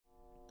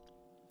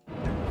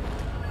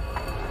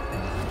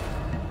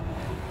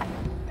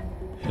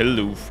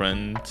Hello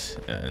friend,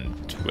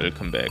 and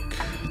welcome back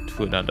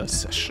to another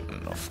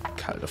session of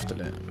Cult of the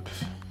Lamp.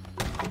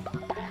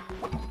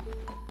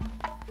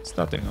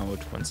 Starting out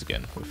once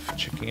again with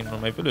checking in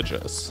on my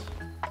villagers.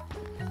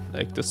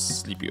 Like this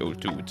sleepy old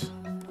dude.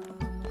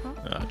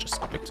 Just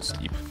go back to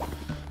sleep.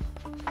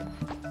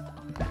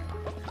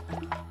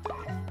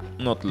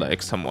 Not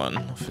like someone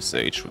of his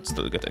age would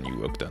still get any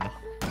work done.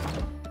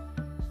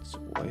 So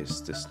why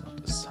is this not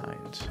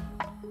assigned?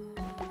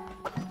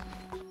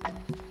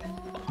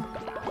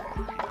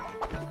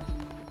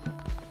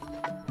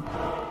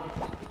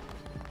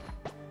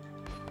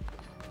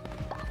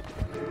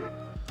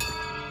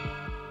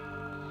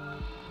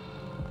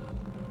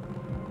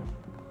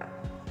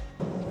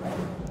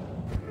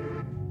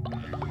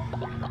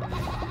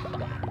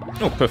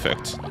 Oh,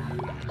 perfect.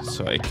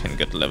 So I can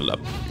get level up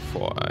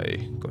before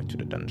I go into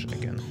the dungeon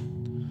again.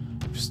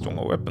 With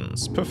stronger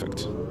weapons.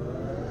 Perfect.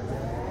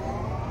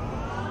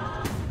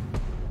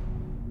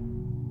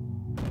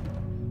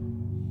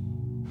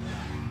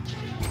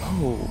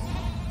 Oh,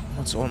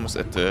 it's almost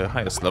at the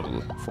highest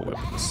level for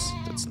weapons.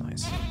 That's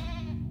nice.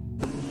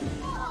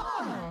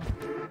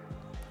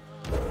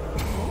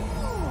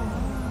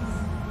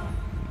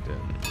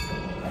 Then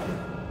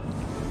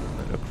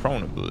the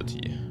crown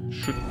ability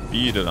should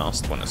be the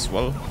last one as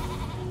well.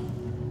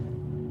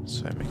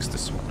 So I mix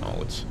this one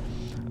out.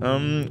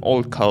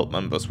 All cult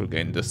members will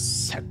gain the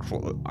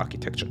Sacral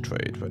Architecture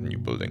trait when a new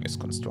building is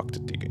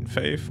constructed. They gain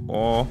faith,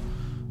 or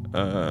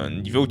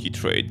Devotee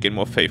trait, gain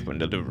more faith when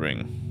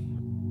delivering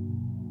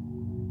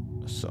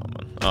a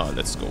sermon.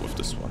 Let's go with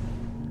this one.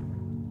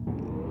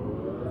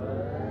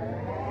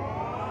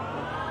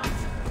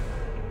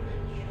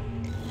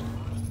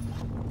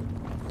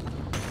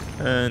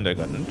 And I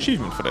got an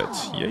achievement for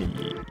that. Yay!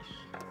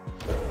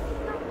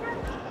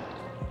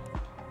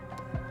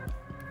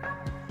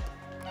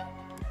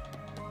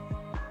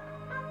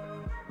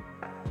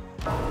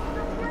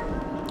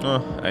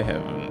 Oh, I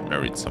haven't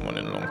married someone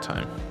in a long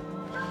time.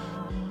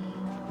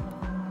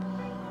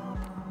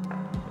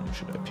 Who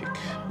should I pick?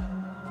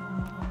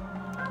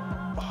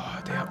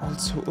 Oh, they are all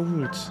so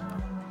old.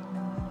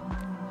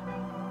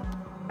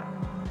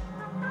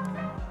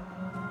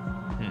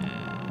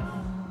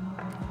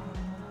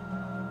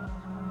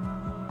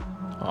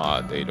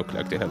 They look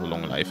like they have a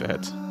long life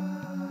ahead.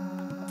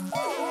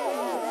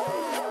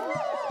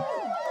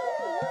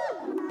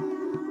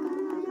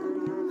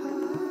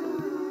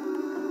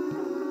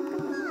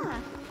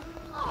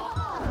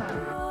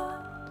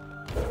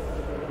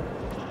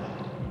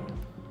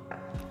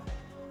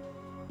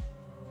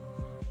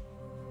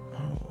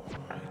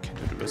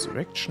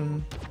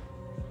 Resurrection.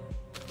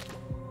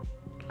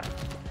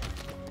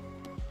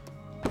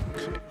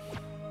 Okay.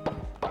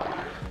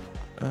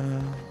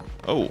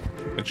 Oh,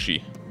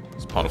 actually,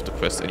 as part of the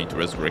quest, I need to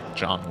resurrect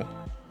Jano.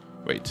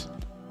 Wait,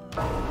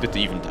 did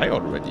they even die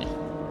already?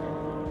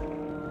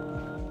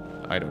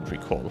 I don't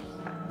recall.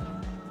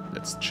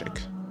 Let's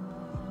check.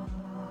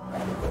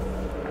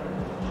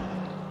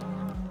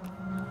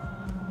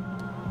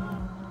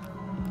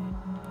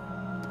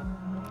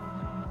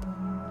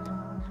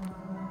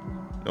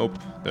 Nope,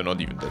 they're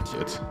not even dead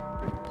yet.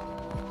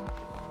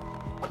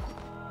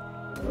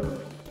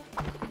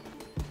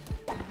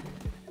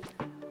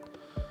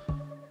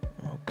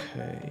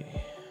 Okay.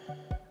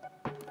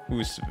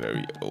 Who's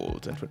very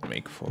old and would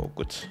make for a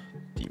good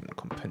demon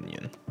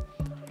companion?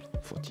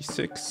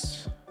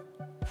 46,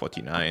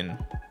 49.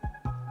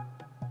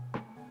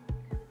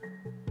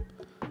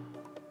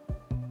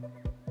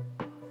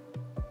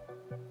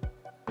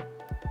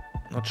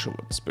 Not sure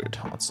what spirit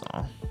hearts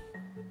are.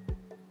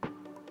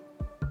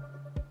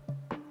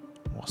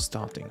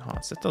 Starting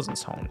hearts, that doesn't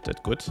sound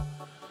that good.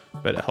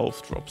 Better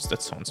health drops,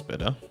 that sounds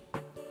better.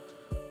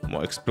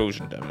 More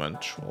explosion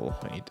damage, well,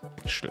 I need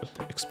actual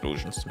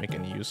explosions to make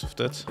any use of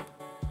that.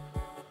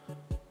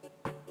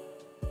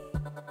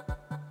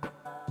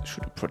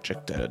 Should have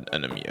projected an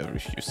enemy every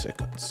few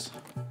seconds.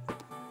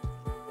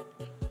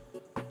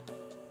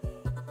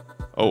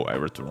 Oh, I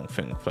read the wrong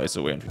thing. Flies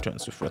away and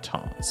returns with red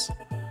hearts.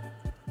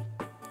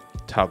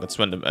 Targets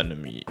random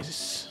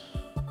enemies.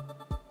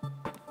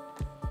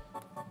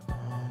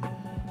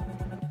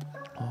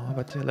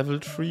 But they're level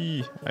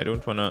 3. I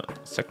don't wanna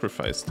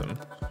sacrifice them.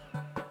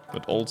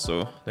 But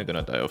also, they're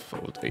gonna die of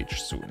old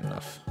age soon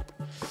enough.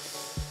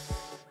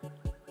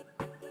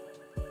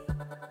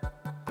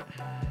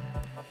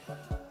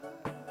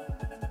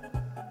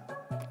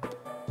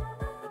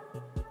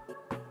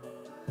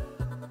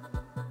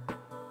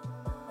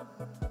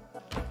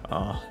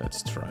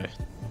 Let's try.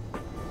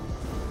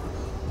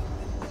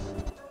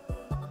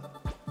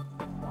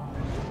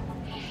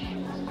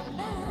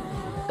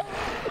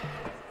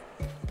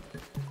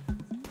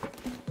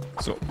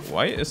 So,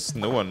 why is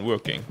no one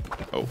working?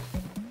 Oh,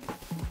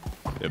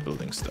 they're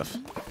building stuff.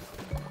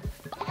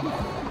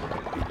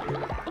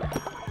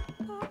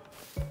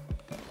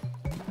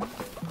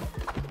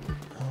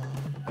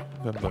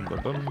 Bum, bum,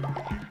 bum, bum.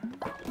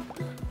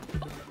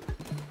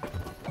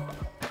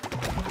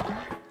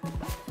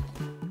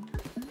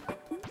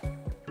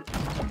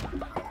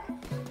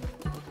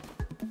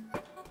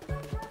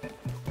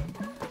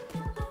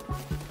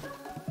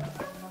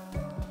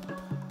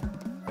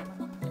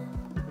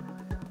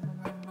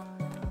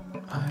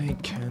 I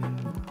can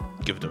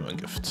give them a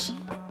gift.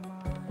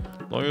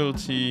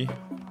 Loyalty.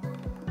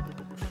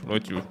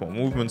 Loyalty with more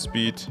movement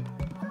speed.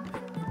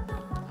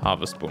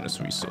 Harvest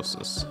bonus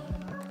resources.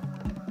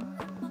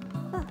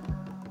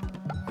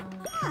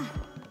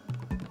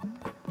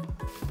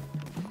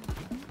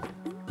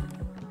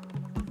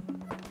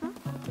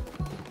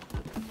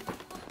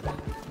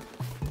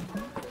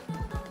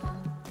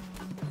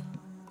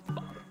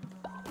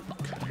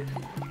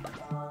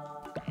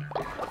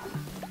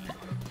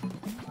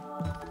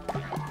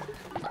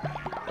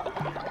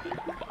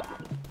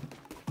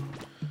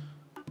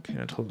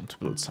 I told them to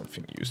build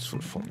something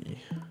useful for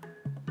me.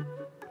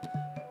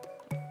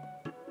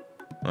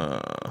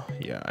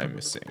 Yeah, I'm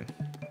missing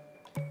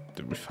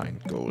the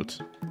refined gold.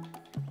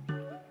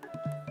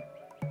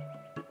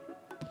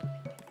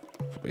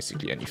 For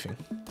basically anything.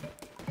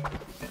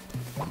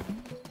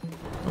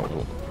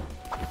 Oh.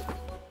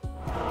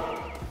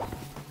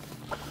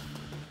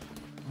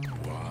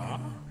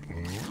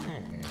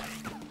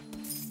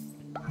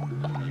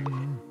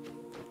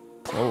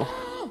 Oh.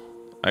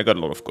 I got a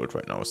lot of gold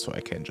right now, so I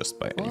can just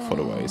buy any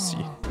follower I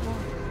see.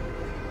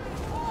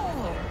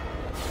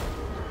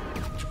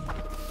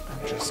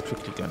 I'm just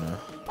quickly gonna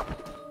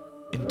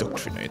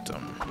indoctrinate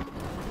them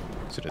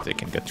so that they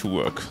can get to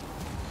work.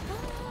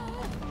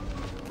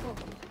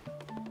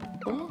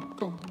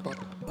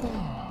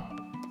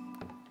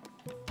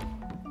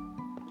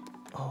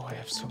 Oh, I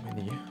have so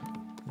many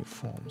new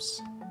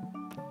forms.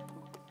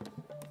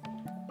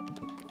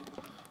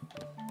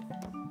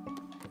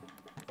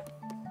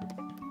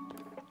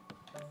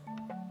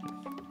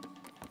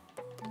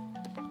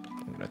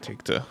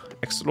 Take the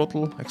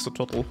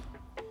exototl.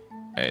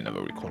 I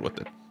never recall what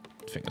that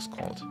thing is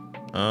called.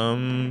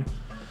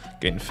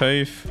 Gain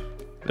faith,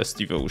 less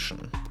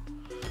devotion.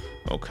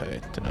 Okay,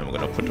 then I'm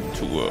gonna put them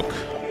to work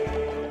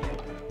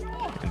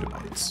in the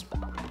mines.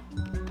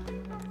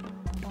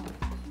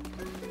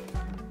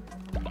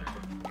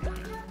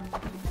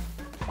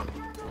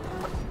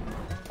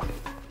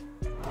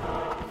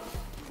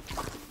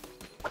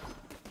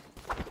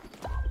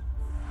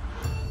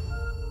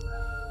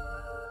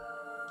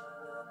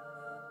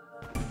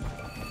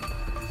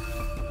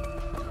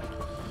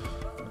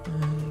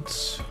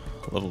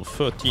 Level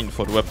 13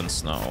 for the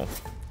weapons now.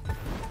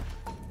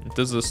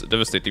 This is a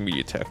devastating melee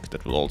attack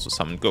that will also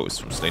summon ghosts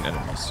from slain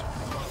enemies.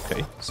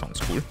 Okay,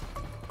 sounds cool.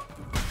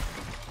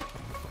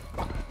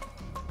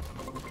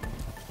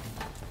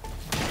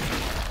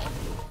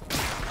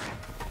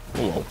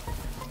 Oh wow.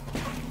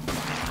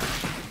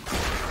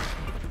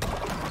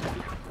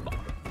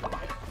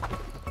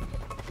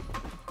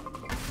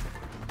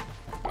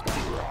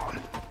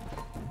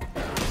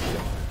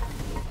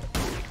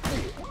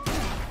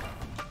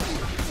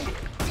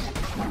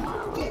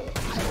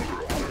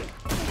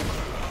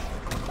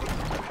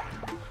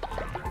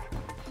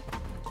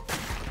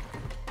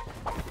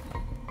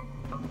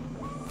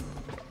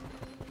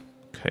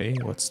 Okay,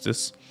 what's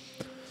this?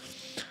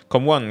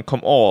 Come one,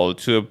 come all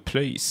to a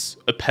place,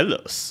 a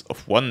palace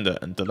of wonder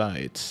and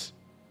delight.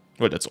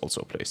 Well, that's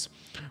also a place.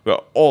 Where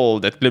all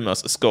that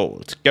glimmers is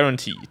gold,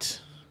 guaranteed.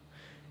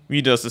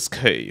 Readers this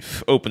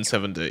cave, open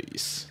 7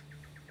 days.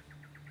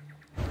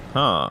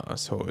 Ah,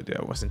 so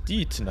there was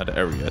indeed another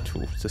area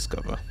to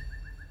discover.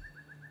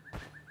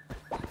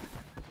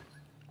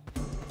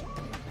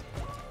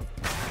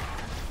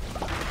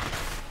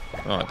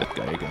 Oh, that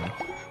guy again.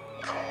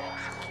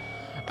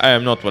 I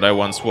am not what I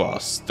once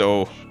was,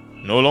 though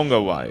no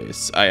longer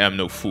wise. I am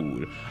no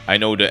fool. I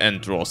know the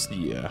end draws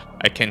near.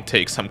 I can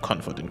take some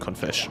comfort in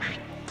confession.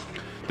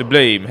 The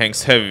blame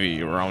hangs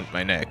heavy around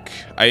my neck.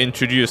 I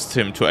introduced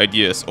him to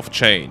ideas of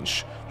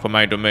change, for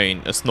my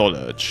domain is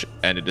knowledge,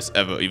 and it is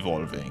ever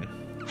evolving.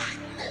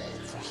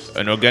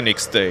 An organic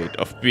state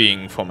of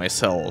being for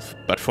myself,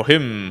 but for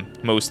him,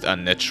 most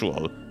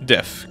unnatural.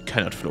 Death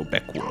cannot flow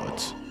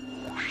backward.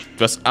 It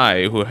was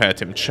I who had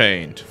him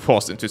chained,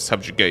 forced into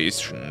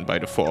subjugation by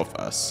the four of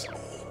us.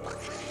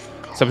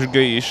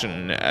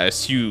 Subjugation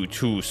as you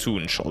too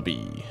soon shall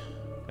be.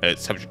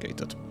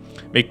 Subjugated.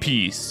 Make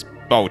peace,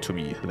 bow to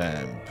me,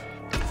 lamb.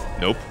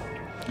 Nope.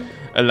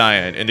 A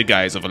lion in the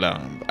guise of a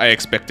lamb. I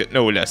expected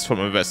no less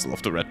from a vessel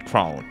of the Red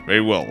Crown.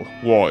 Very well,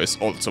 war is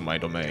also my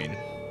domain.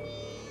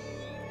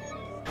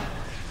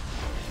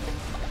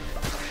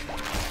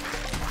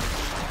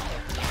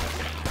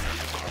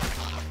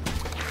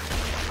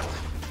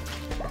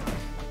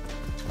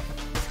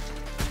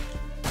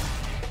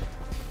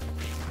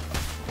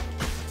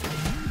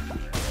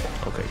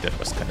 Okay, that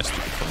was kind of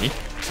stupid for me.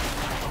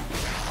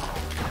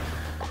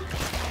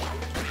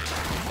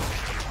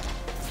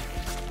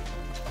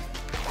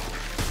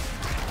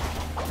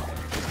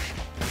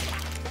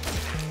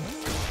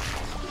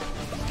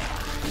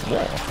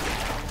 More.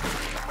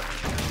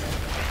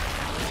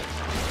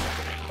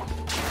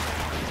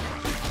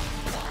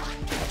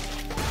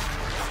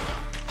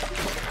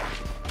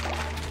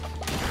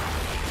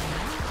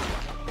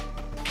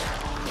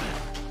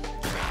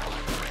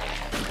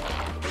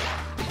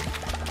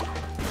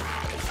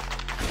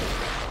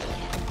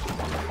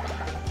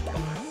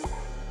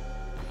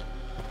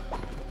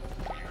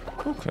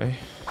 Okay,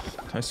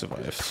 I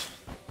survived.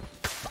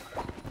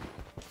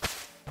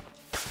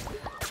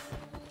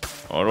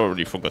 I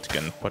already forgot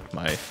again what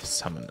my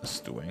summon is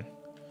doing.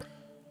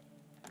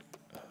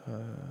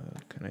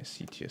 Can I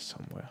see it here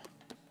somewhere?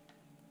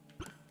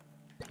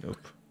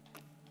 Nope.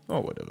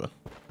 Oh, whatever.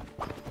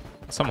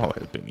 Somehow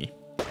helping me.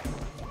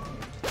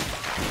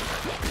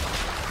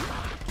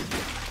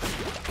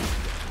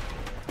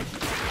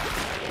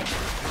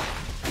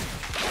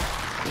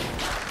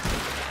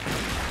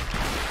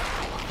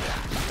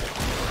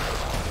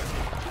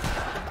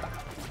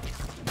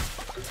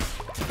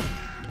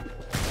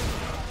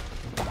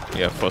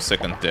 Yeah, for a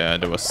second there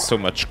was so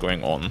much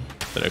going on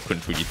that I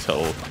couldn't really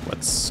tell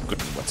what's good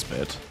and what's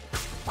bad.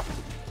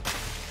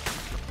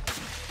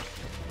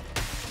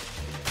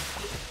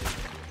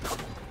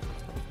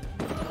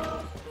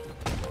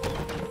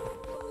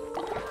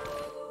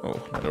 Oh,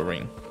 another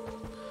ring.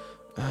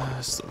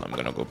 Still, I'm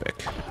gonna go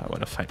back. I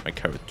wanna find my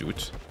carrot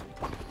dude.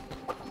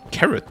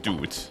 Carrot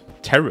dude?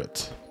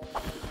 Carrot?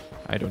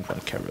 I don't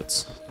want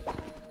carrots.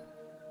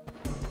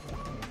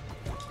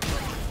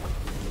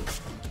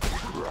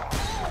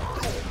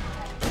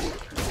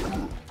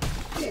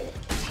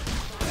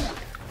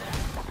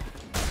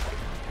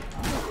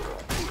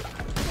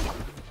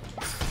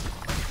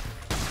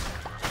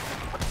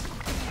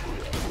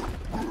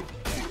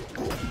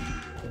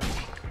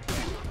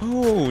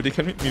 Oh, they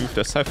can hit me with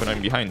their scythe when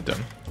I'm behind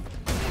them.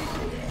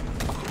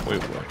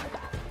 Wait, what?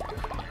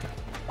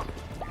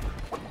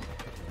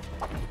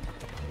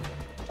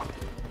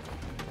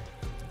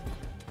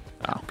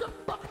 Ah.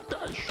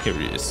 Here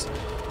he is.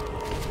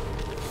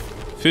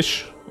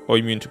 Fish or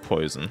immune to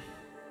poison?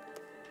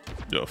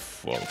 Oh,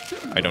 well,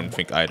 I don't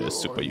think either is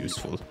super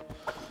useful.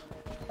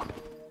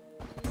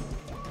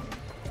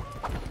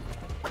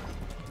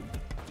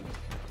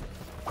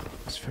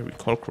 If I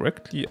recall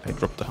correctly, I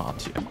dropped the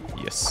heart here.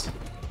 Yes.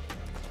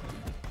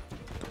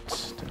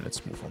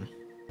 Let's move on.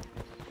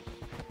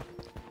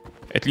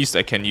 At least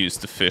I can use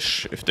the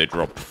fish if they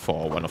drop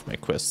for one of my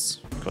quests,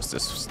 because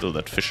there's still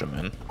that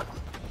fisherman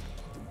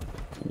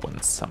who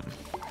wants some.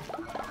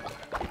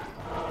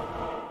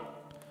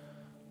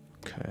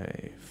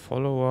 Okay,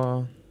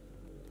 follower.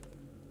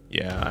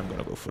 Yeah, I'm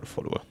gonna go for the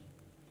follower.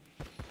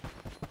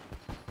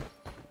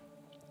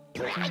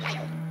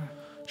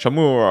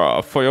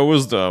 Shamure, for your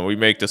wisdom we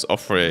make this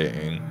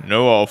offering.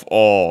 Knower of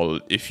all,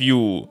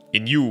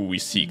 in you we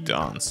seek the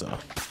answer.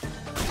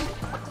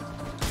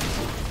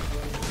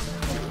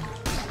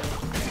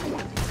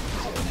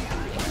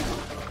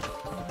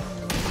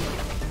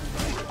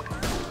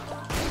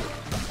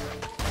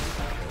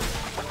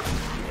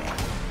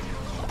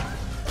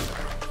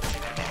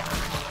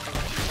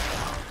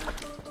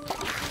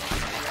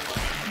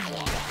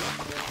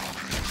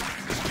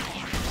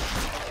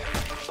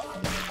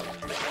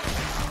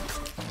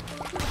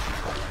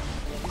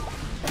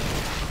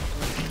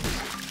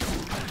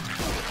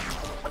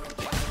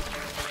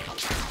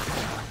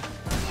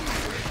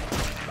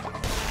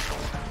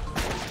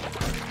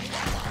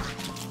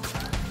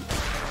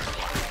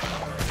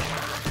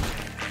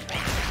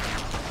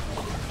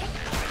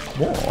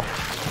 More.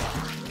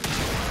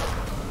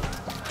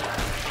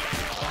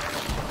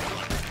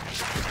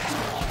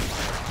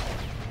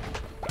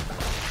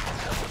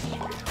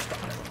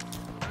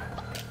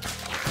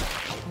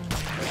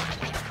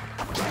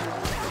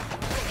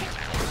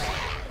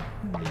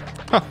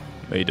 Huh,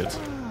 made it.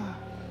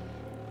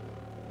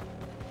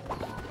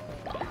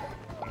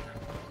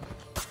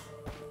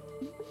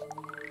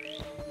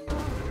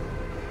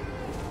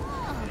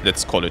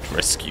 Let's call it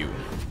rescue.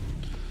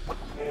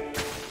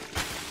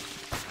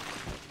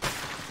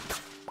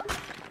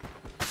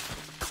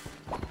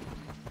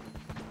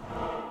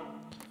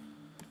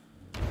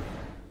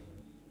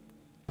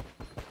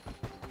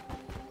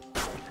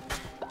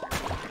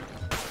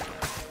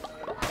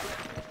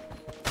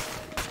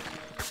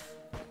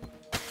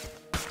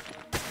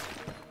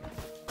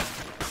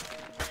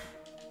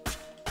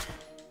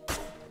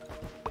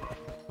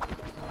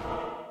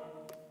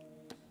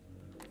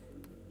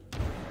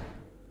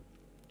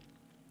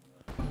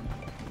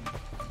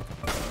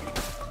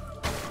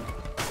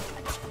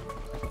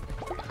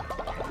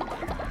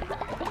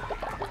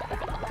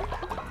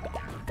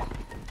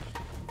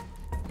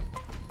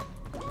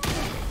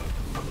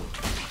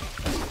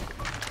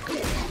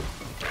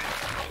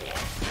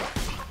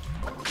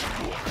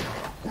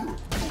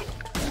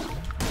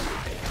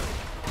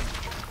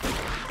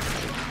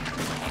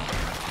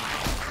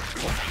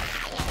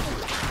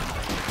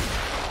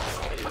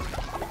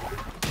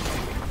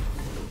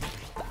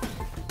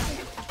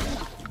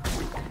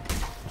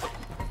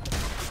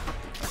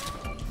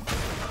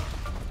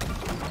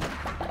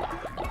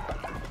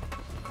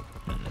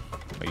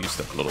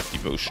 A lot of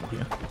devotion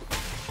here.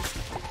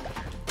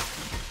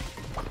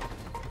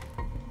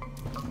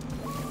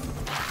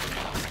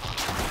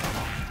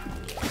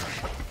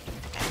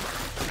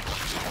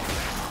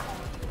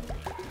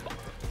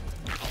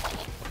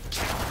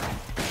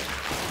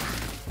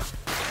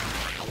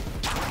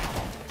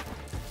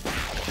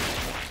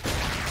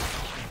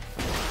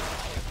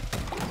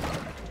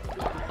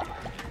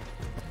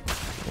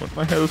 Want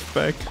my health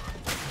back.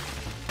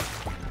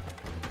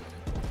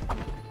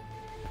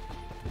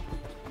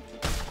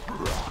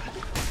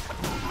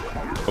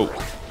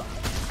 Oh.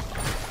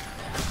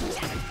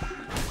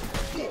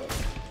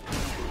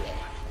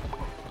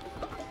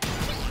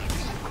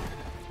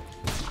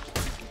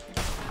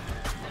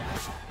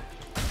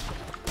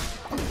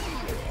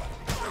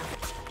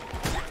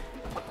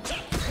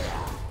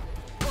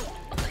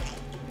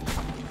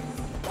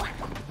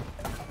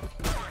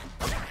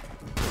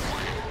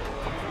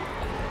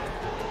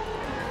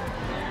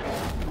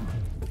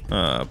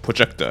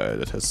 Projectile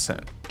that has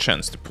a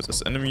chance to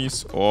possess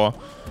enemies, or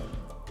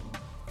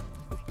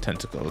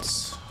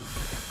tentacles.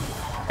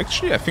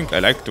 Actually, I think I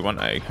like the one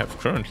I have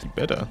currently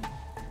better.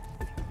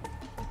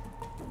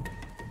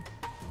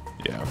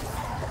 Yeah,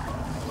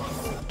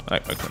 I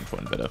like my current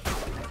one better.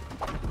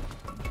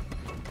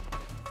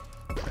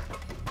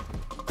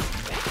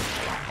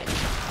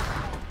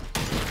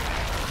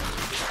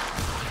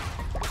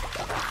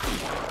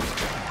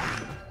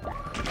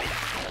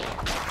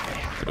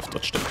 Could have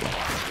dodged that one.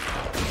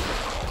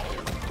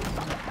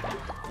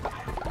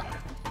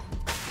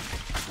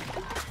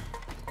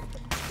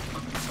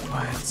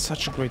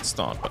 Such a great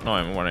start, but now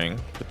I'm running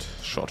a bit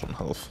short on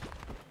health.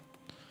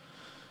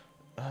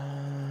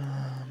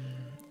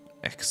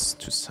 X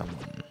to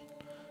summon.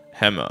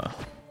 Hammer.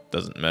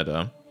 Doesn't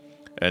matter.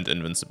 And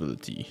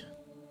invincibility.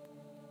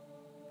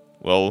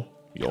 Well,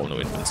 we all know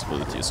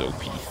invincibility is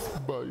OP.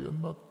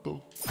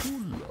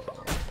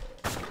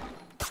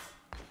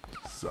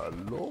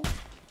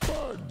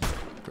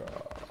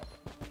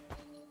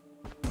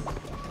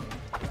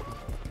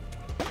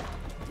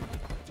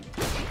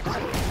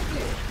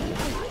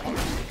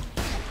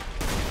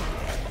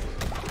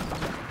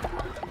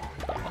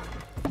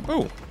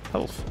 Oh,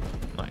 health.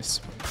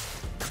 Nice.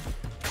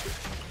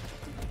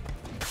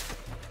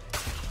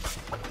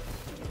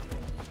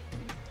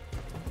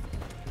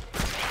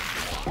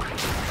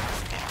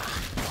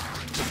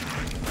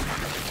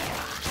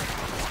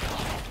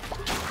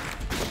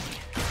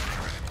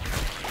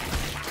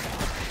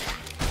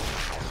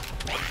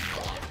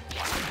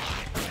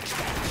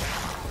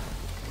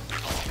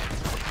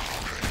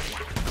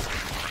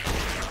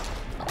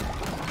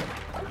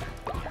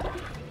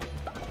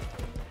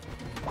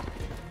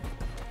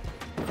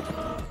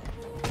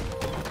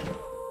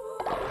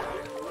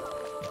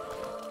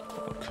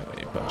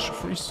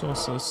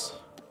 Resources.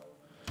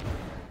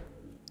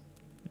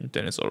 And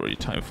then it's already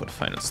time for the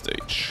final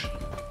stage.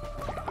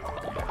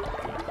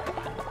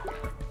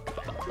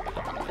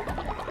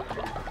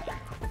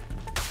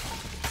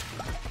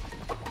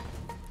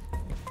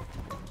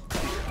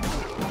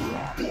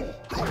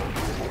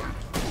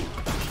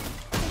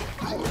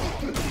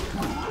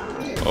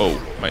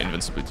 Oh, my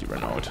invincibility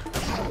ran out.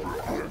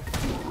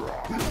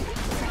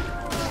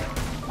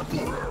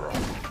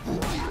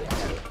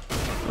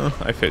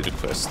 I failed the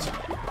quest.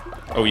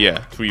 Oh yeah,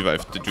 to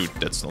revive the dude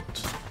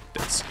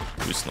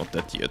who's not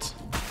dead yet.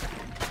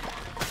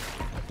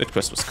 That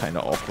quest was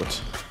kinda awkward.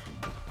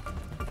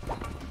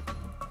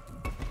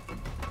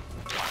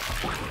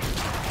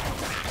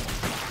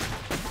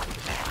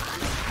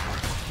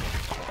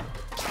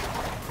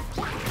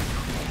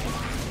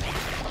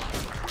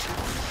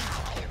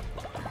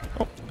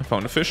 Oh, I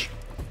found a fish.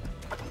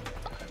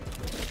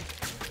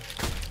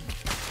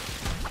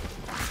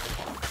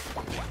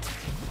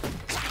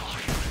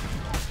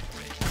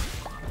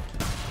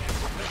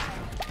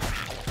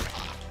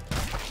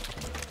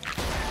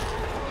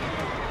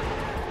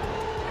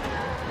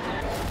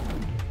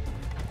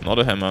 Not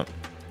a hammer.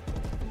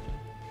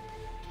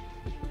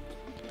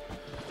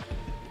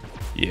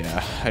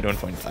 Yeah, I don't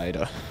find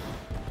either.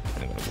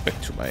 I'm gonna go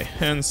back to my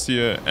hands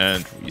here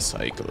and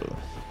recycle.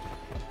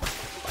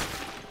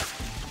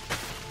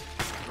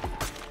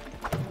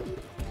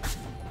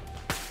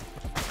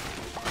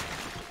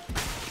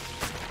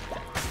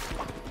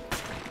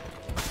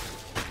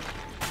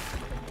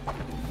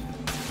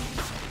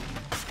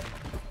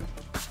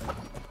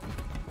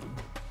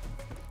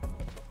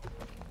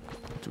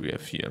 What do we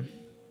have here?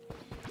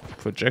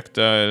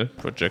 Projectile,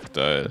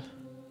 projectile,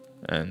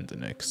 and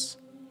an X.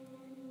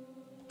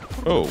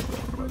 Oh.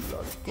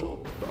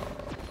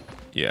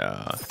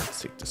 Yeah,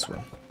 let's take this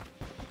one.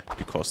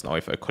 Because now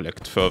if I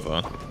collect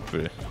further, it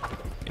will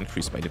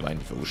increase my divine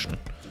devotion.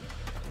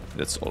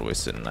 That's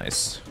always a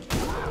nice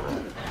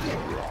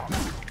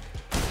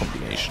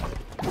combination.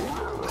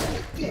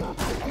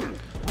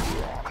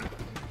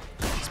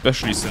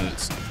 Especially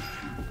since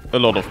a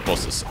lot of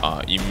bosses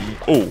are immune.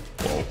 Oh,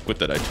 wow, good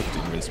that I took the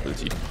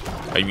invincibility.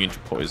 I'm immune to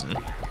poison.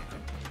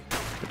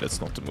 But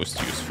that's not the most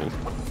useful.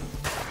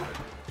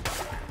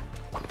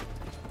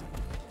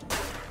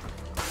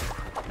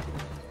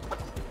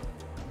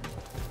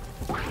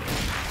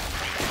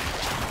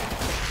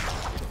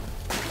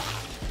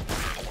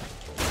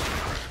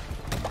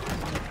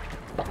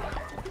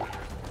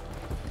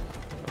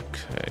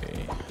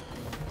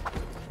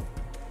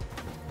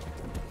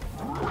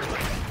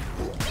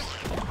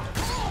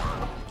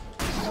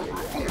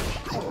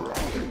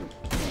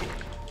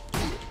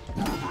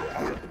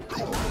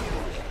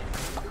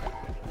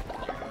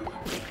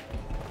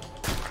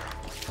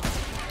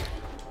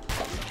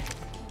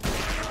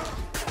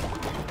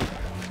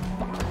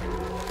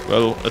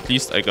 Well, at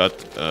least I got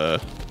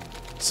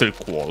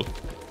Silk Wall.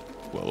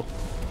 well,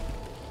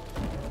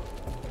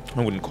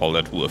 I wouldn't call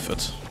that worth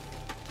it.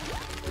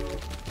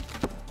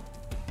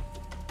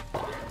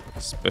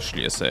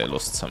 Especially as I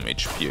lost some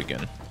HP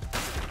again.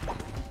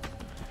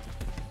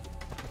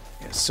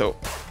 Yeah, so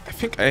I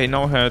think I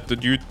now had the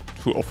dude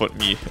who offered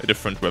me a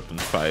different weapon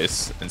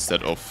price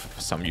instead of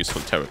some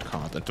useful tarot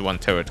card. And the one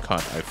tarot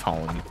card I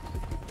found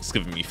is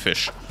giving me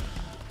fish.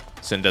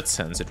 So in that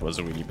sense it was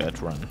a really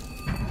bad run.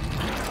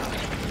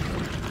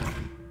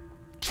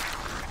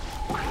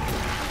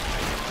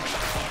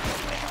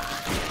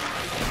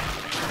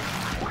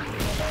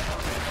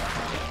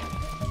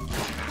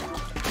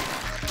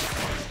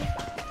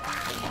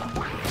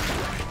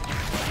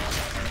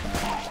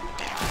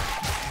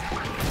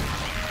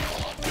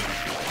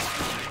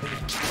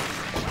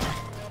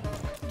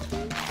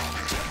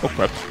 Oh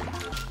crap.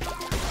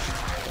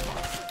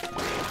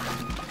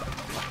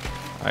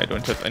 I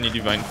don't have any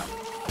divine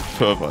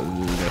fervor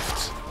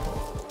left.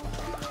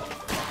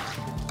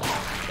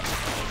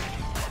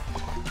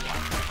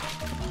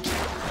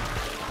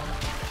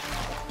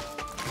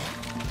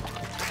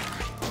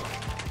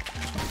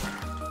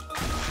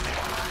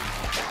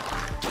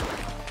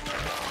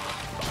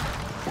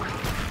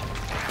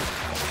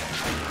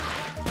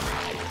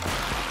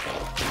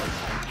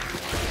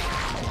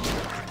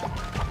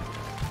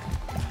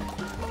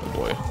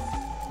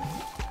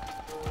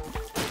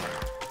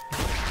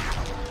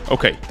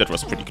 Okay, that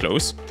was pretty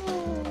close,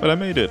 but I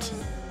made it.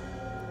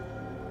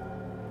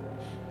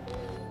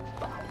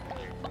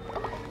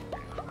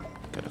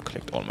 Gotta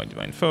collect all my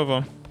divine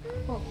fervor.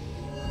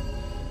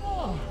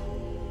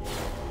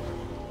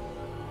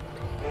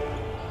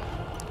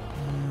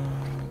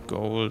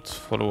 Gold,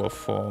 follower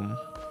form.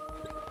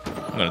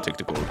 I'm gonna take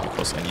the gold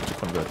because I need to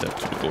convert that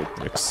to the gold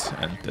bricks,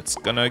 and that's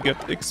gonna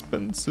get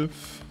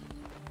expensive.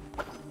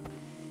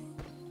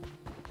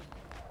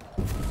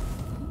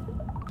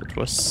 That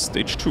was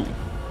stage 2.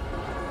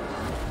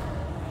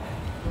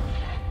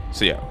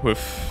 So yeah, with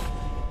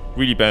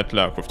really bad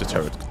luck with the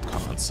tarot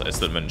cards, I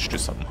still managed to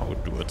somehow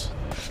do it.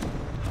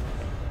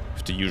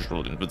 With the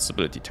usual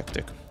invincibility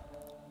tactic.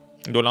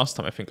 Though last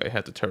time I think I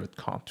had the tarot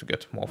card to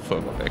get more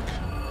fervor back.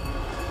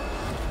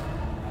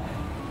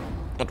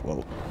 But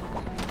well.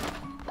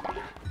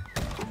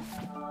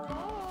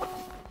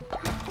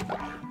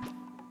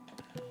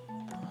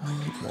 I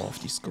need more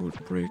of these gold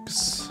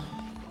bricks.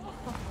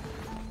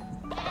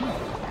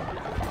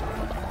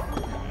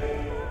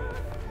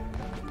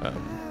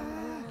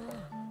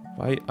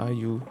 Why are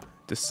you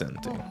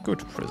descending? Go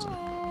to prison.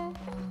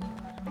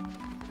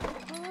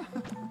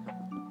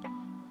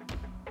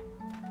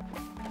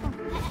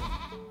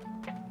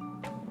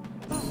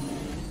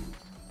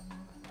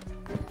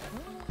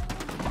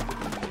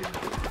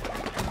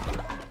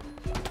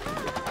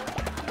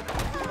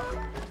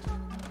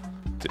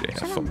 Do they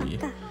have for me?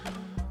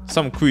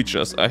 Some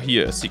creatures are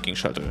here seeking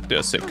shelter.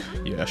 They're sick.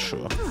 Yeah,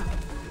 sure.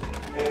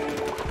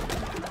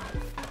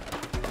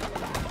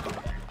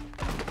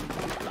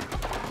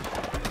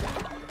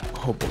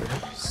 Oh boy,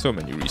 so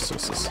many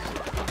resources.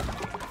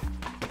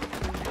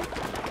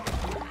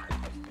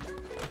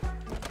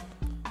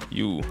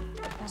 You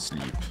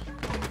sleep.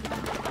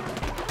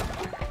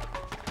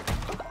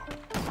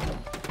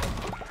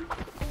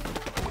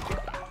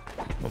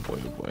 Oh boy,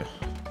 oh boy.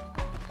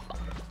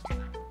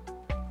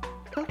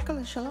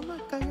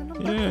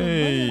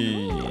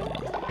 Yay!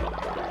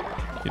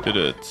 You did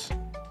it.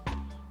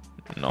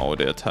 Now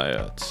they're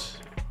tired.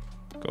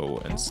 Go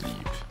and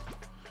sleep.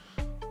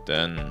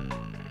 Then...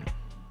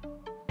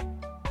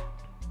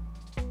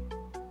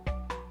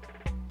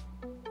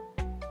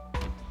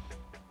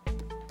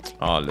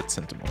 let's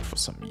send them out for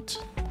some meat.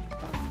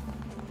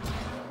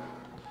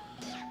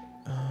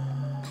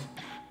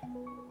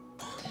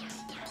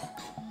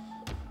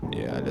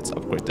 Yeah, let's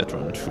upgrade that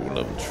run to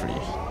level 3.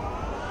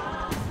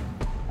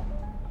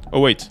 Oh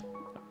wait,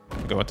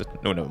 I got it.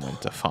 No, never mind.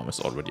 The farm is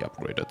already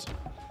upgraded.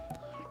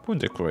 Boon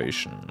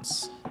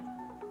decorations.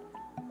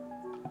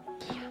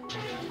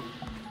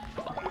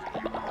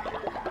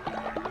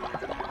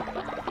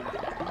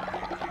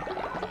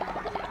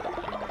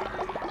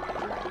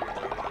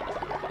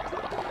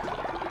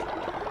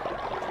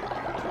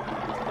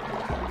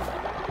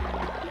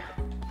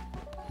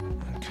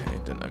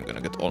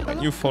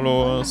 New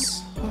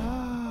followers.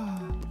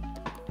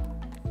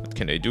 What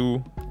can they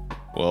do?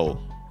 Well,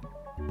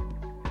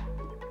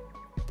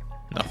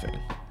 nothing.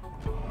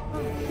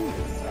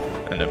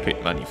 And I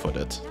paid money for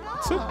that.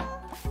 That's it.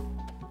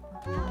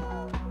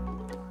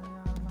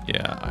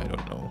 Yeah, I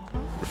don't know.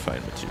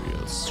 Refined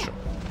materials, sure.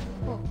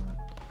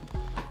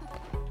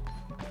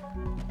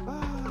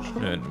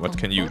 And what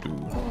can you do?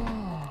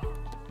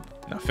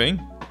 Nothing?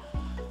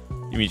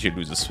 Immediately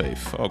loses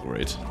faith. Oh,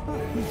 great.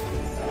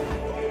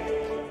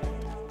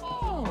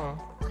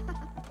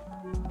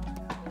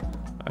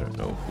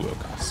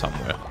 Work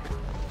somewhere.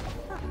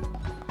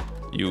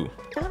 You.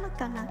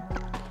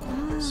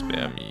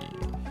 Spare me.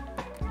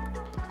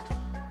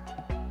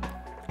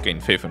 Gain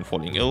faith in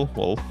falling ill.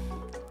 Well.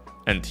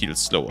 And heal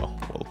slower.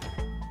 Well.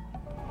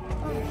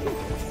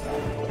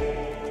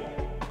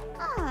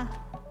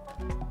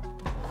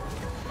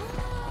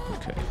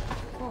 Okay.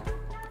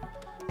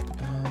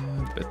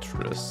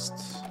 interest.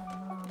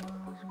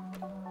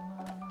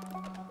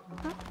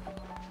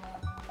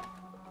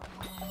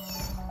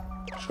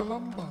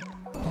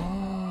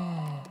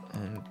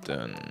 And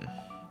then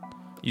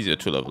easier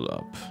to level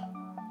up.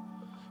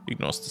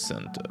 Ignores the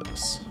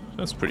centers.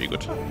 That's pretty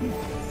good.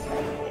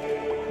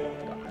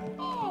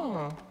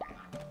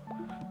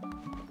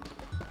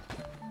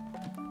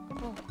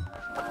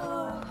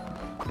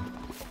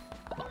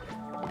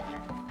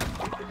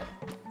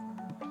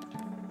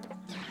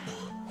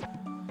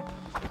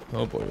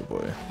 Oh boy, oh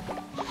boy.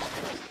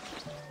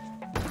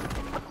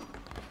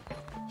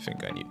 I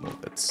think I need more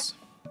bits.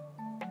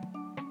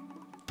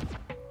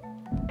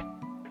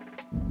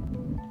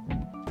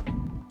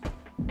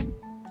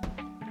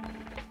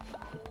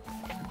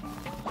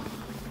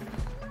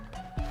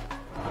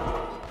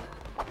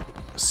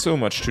 So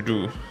much to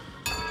do.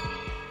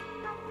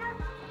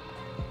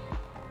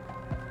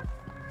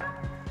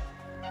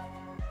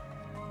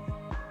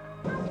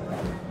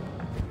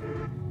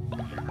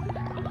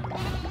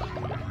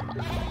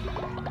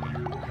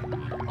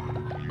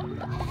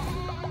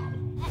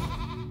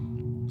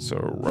 So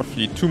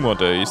roughly 2 more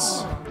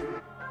days,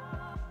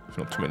 if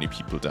not too many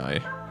people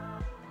die.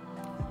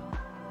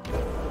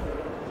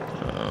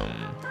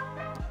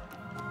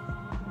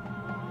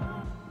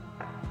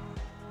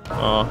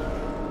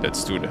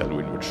 Let's do the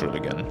Halloween ritual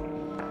again,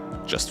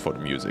 just for the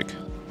music.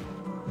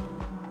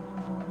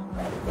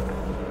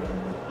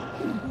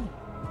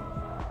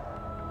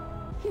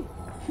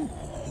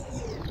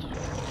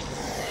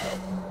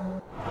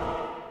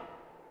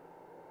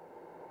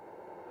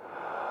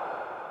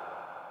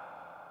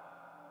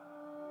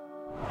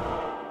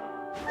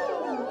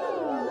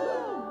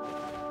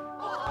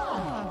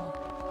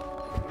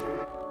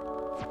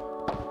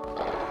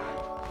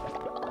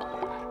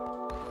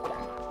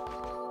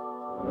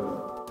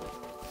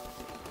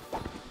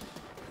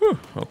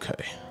 Okay.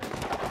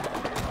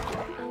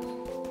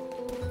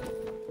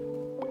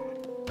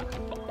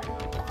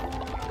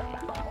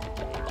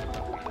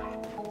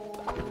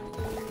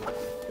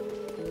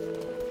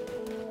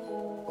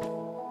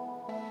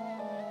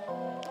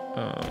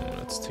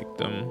 Let's take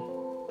them.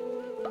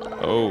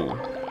 Oh,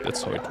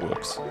 that's how it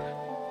works.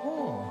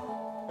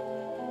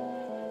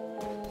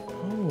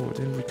 Oh,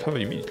 they recover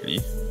immediately.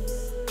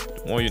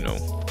 The more you know.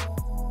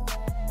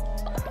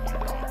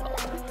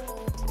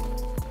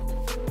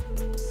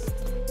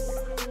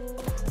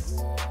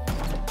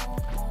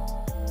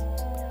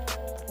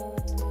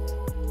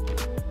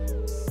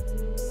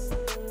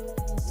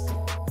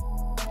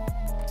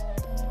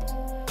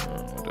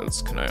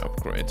 Can I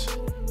upgrade?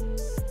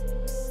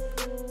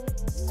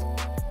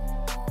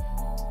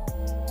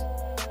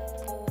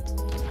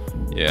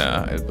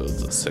 Yeah, I'll build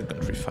a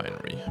second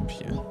refinery up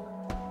here.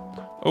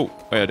 Oh,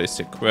 why are they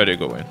sick? Where are they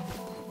going?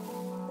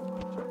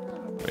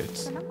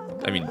 Wait,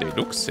 I mean, they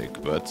look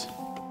sick, but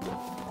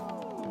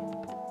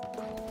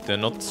they're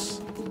not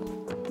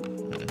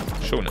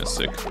shown as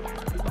sick.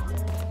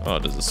 Oh,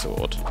 this is so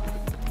odd.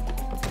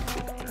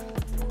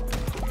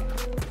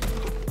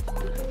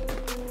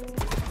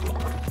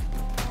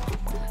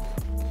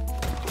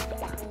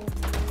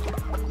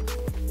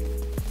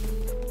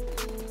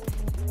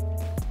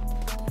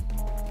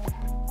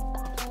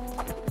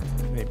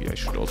 I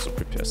should also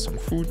prepare some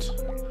food,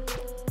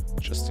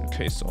 just in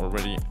case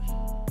already.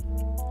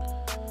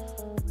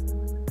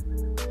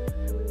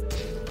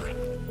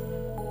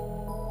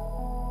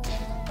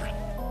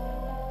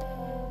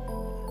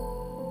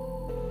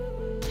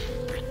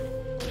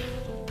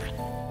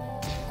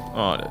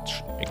 Oh, that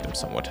should make them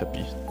somewhat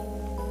happy.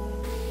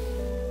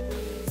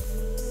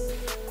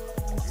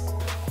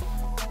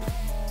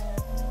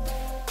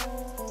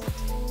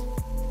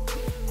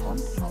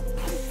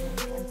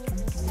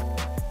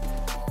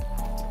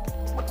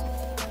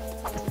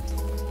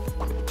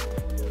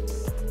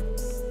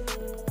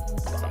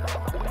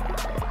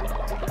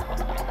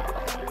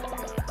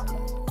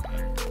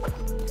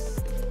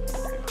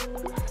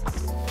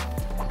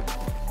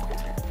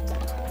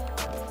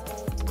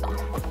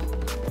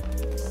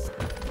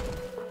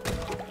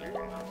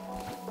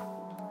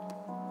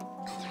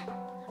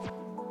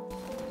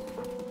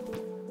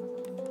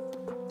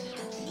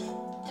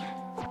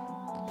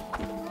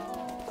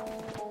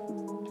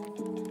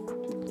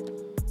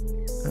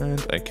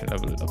 And I can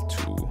level it up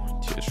to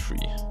tier 3.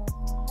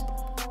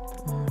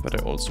 But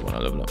I also want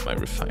to level up my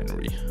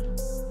refinery.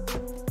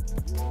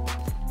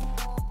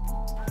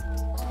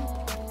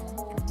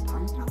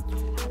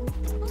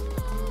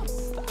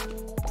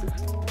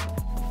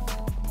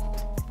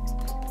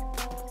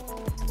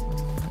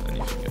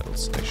 Anything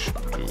else I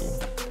should do?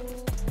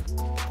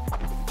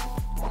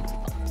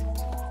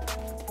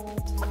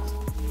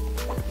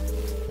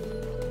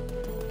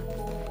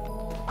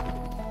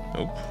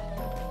 Nope.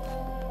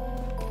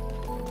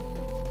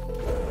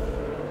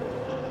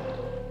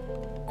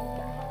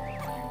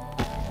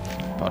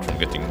 Apart from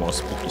getting more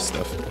spooky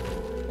stuff.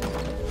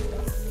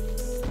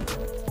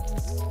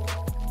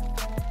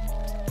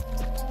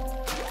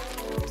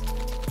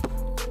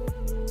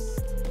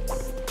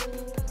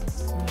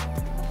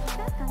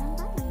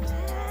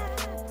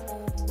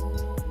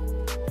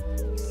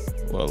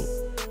 Well,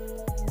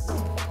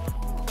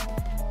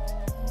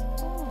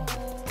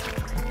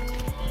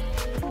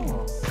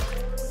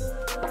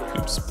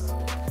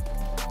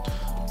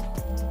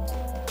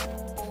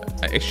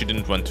 actually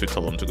didn't want to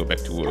tell them to go back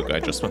to work. I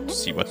just want to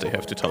see what they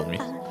have to tell me.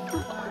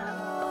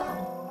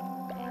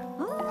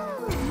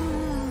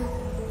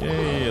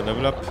 Yay,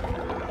 level up.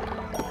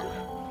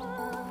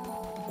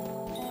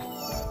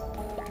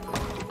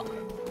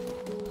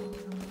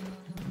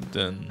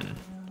 Then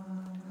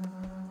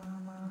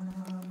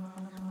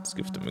let's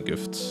give them a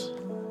gift.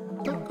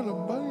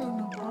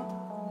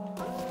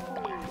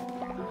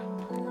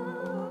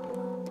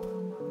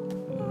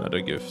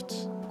 Another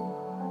gift.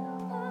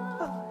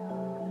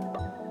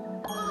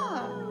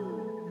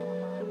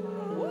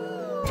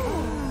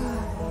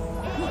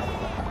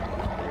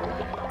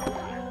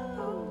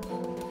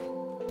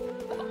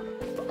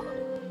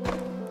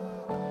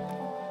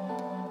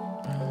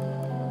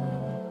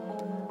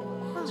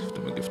 Let's give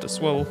them a gift as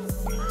well.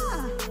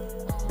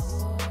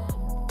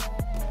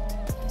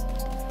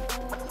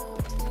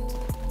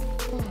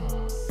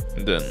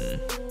 And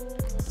then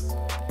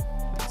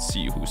let's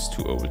see who's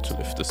too old to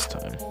live this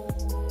time.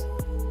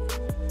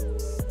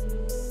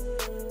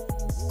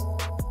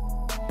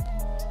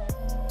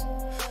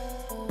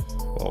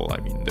 Well,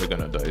 I mean, they're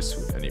gonna die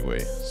soon anyway,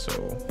 so...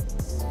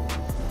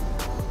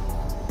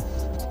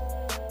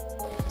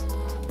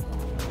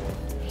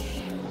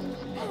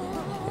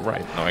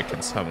 Right, now I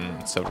can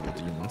summon several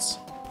demons.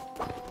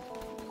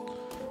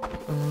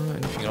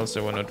 Anything else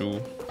I wanna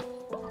do?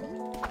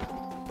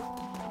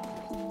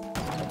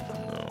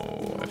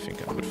 No, I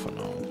think I'm good for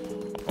now.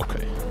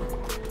 Okay.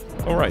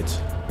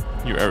 Alright,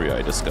 new area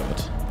I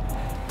discovered.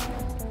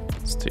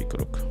 Let's take a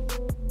look.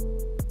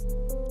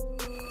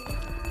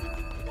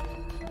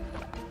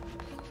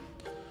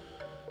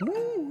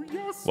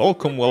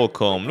 Welcome,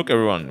 welcome. Look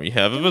everyone, we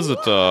have a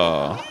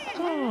visitor.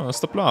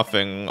 Stop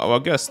laughing. Our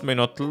guest may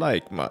not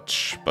like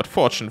much, but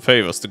fortune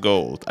favors the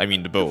gold. I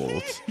mean the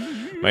bold.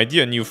 My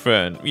dear new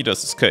friend,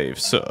 Midas' Cave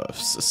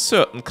serves a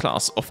certain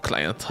class of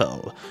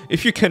clientele.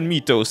 If you can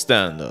meet those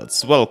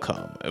standards,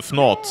 welcome. If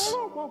not,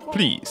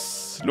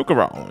 please, look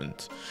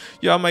around.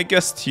 You are my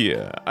guest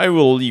here. I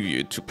will leave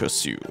you to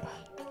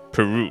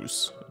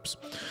peruse. Oops.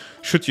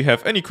 Should you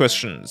have any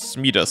questions,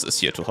 Midas is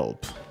here to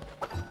help.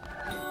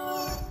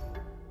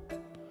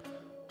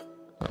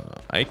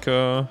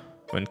 Ica,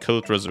 when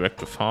killed,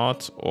 resurrect with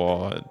heart,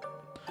 or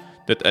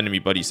that enemy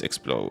bodies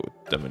explode,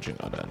 damaging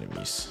other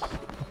enemies.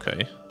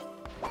 Okay.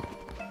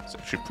 It's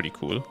actually pretty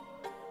cool.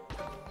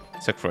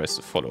 Sacrifice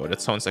the follower.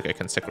 That sounds like I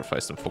can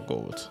sacrifice them for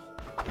gold.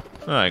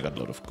 I got a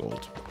lot of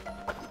gold.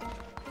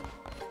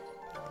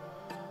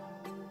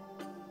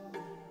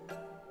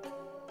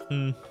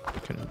 I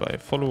can buy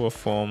follower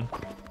form.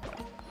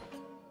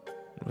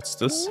 What's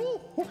this?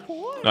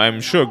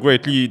 I'm sure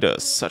great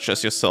leaders, such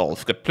as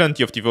yourself, get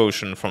plenty of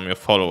devotion from your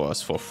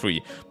followers for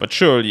free, but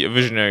surely a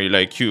visionary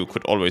like you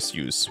could always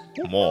use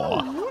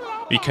more.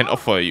 We can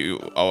offer you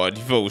our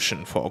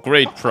devotion for a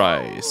great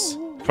price.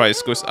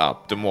 Price goes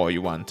up the more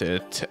you want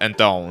it, and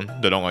down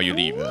the longer you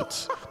leave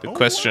it. The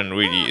question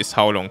really is,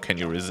 how long can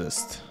you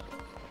resist?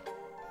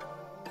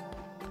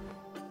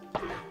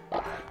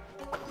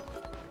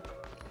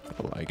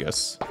 Well, I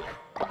guess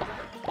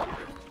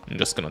I'm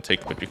just gonna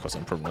take a bit because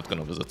I'm probably not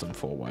gonna visit them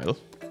for a while.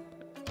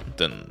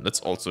 Then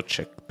let's also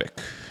check back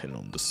in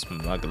on the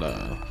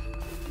smuggler.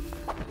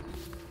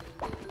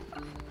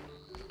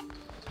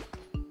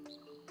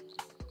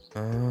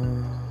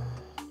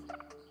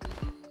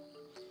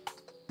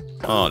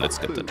 Oh, let's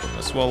get that one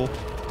as well.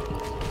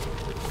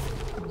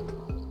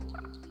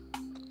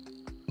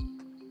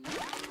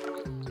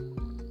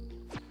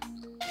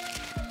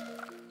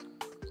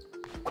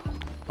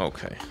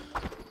 Okay.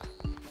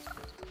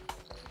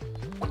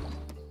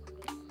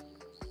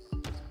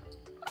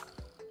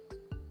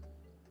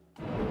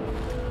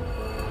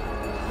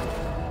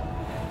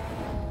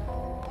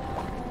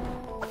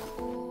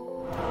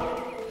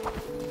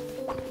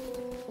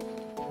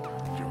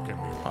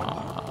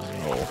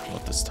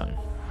 This time.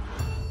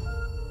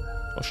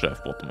 Or should I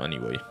have bought them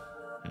anyway?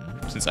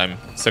 Since I'm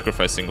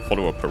sacrificing a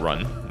follower per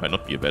run, might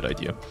not be a bad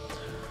idea.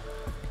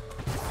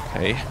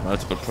 Okay,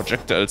 multiple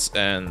projectiles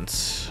and...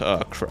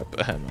 crap,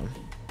 a hammer.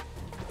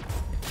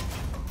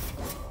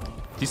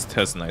 At least it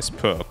has a nice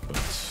perk,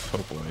 but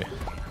oh boy.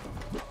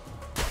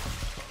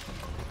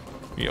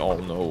 We all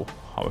know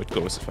how it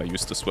goes if I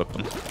use this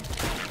weapon.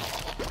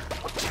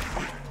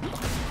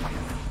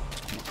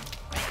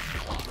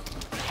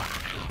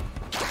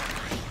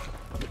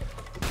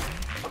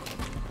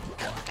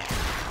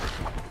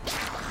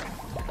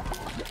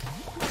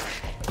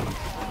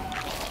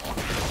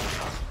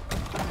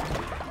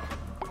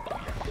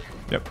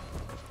 Yep.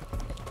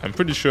 I'm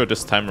pretty sure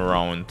this time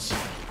around...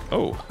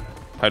 Oh,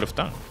 pile of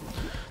dung.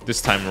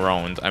 This time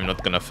around, I'm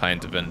not gonna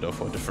find a vendor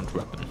for a different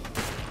weapon.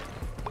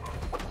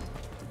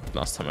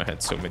 Last time I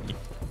had so many.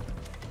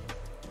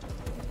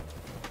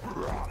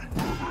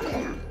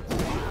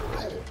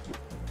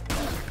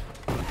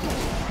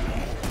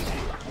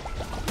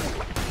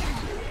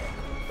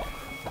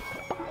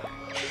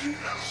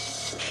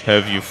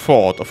 Have you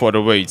thought of what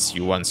awaits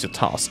you once your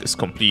task is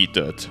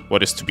completed?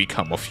 What is to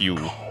become of you?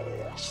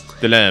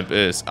 The lamb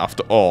is,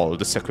 after all,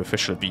 the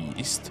sacrificial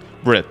beast,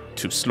 bred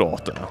to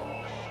slaughter.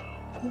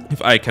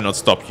 If I cannot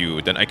stop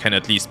you, then I can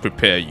at least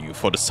prepare you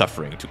for the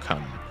suffering to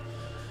come.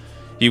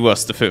 He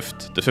was the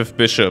fifth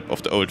bishop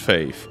of the old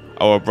faith,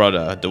 our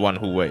brother, the one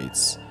who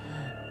waits.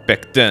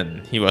 Back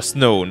then, he was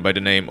known by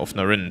the name of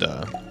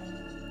Narinda.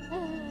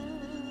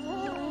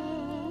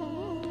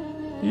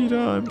 Ida,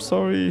 I'm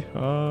sorry.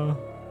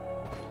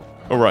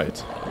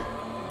 Alright.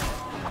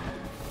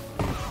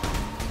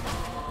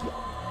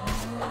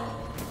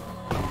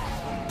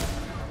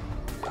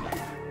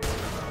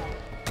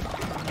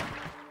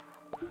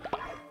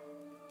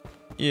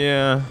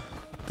 Yeah,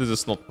 this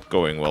is not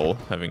going well,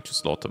 having to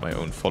slaughter my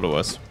own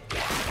followers.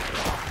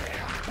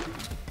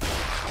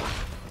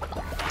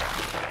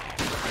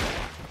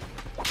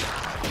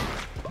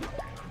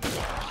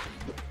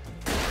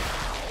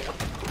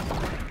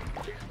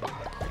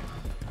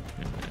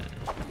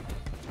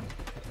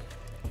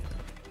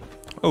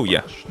 Oh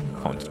yeah,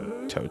 found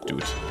a turret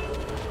dude.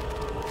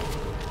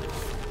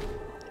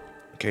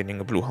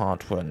 Gaining a blue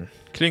heart when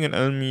killing an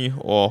enemy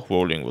or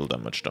rolling will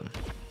damage them.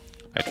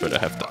 I'd rather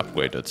have the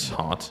upgraded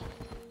heart.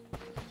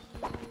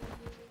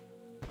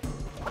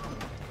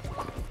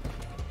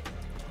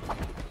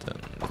 Then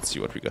let's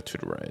see what we got to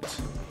the right.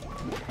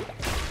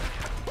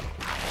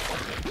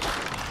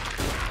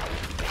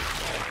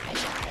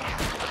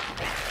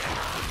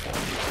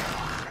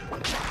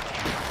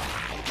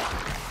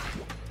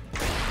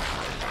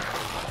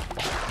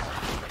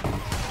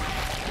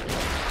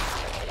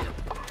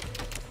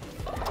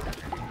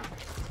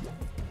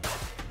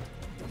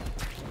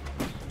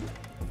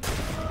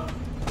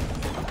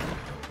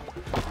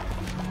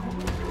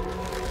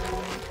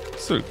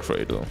 Silk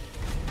Cradle.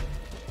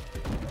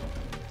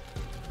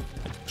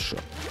 Sure.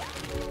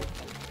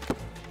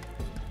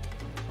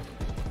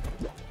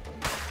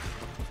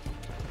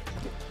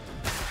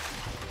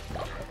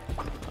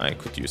 I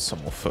could use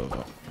some more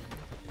further.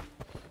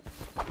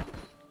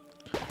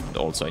 And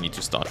also I need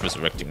to start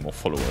resurrecting more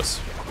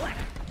followers.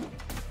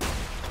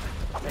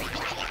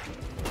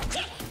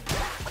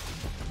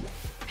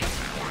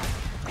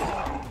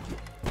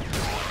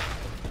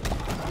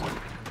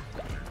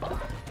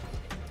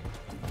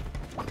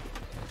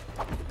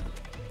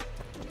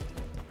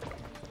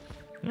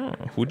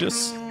 Who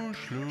this?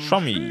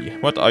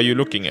 Shrumy, what are you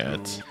looking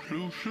at?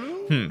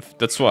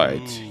 That's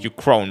right. You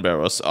crown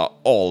bearers are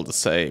all the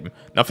same.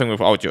 Nothing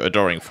without your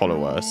adoring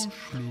followers.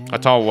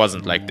 Atar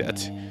wasn't like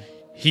that.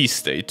 He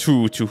stayed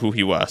true to who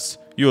he was.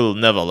 You'll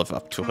never live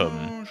up to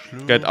him.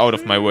 Get out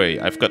of my way.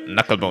 I've got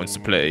knucklebones to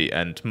play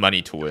and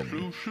money to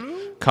win.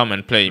 Come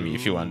and play me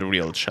if you want a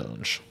real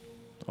challenge.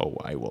 Oh,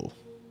 I will.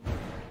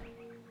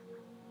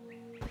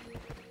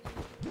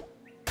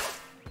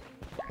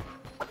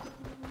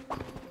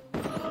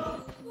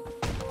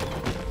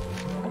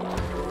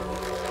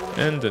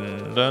 And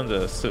then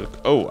the Silk...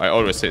 Oh, I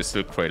always say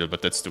Silk Cradle,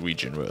 but that's the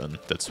region we're in.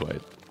 That's why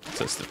it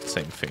says the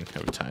same thing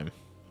every time.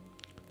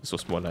 This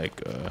was more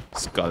like a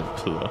skull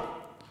pillar.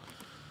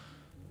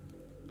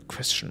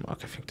 Question mark,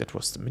 I think that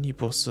was the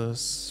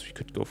mini-bosses. We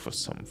could go for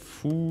some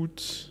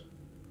food.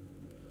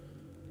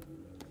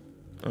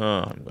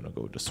 I'm gonna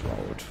go this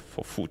route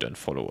for food and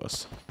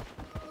followers.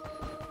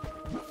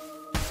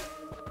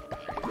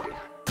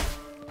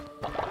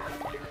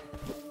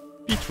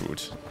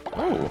 Beetroot.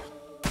 Oh!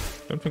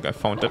 I don't think I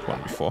found that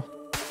one before.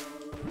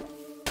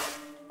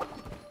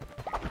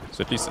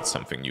 So at least it's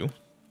something new.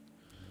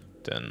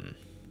 Then...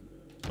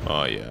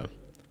 Oh yeah.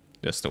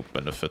 There's no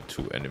benefit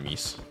to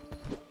enemies.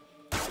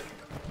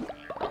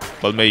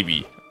 Well,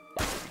 maybe.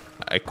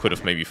 I could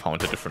have maybe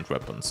found a different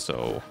weapon,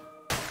 so...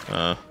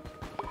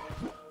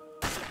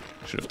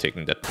 should have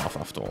taken that path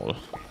after all.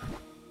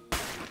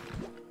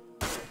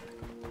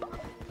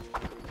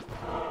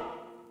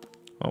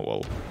 Oh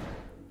well.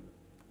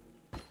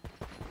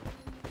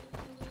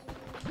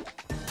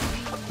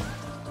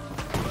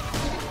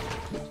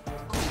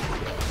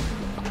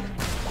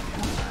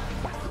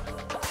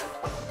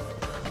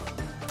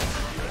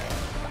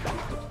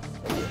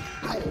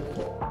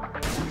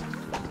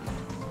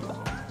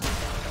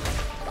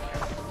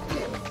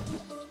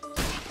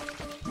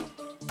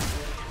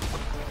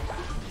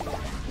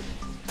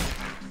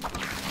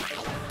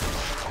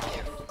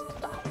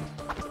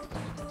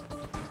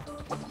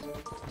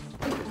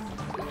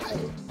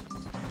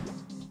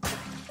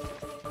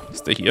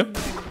 Stay here.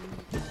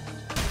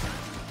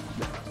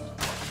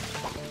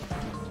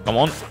 Come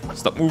on,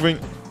 stop moving.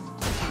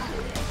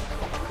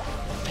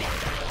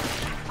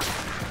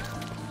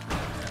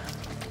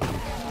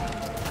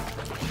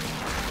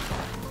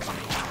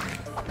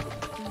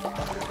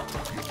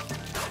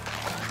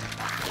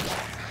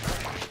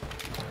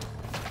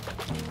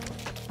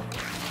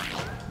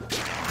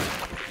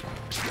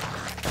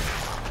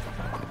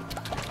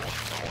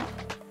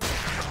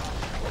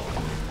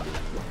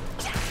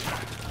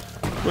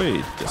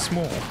 Wait, there's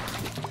more.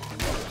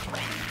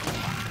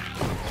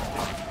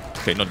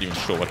 Okay, not even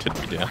sure what hit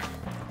me there.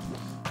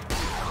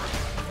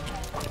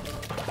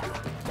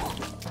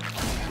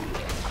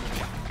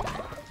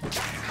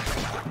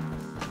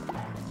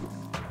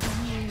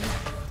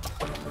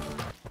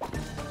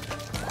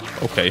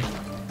 Okay,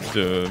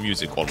 the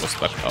music almost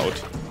backed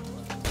out.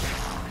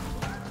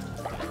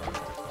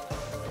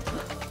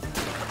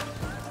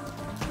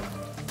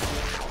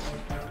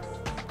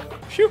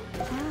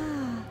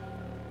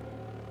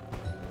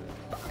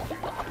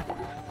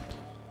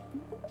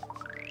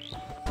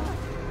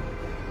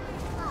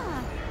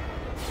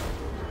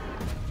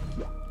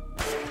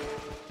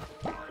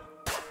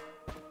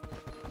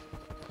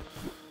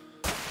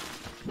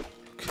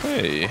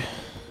 Okay.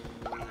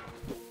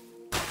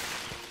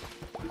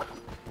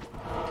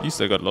 At least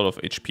I got a lot of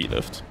HP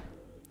left.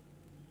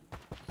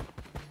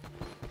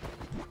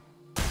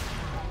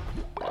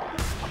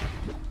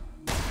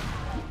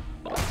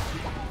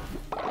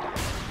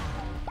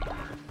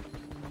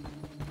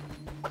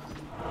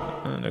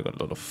 And I got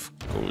a lot of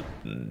gold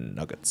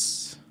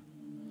nuggets.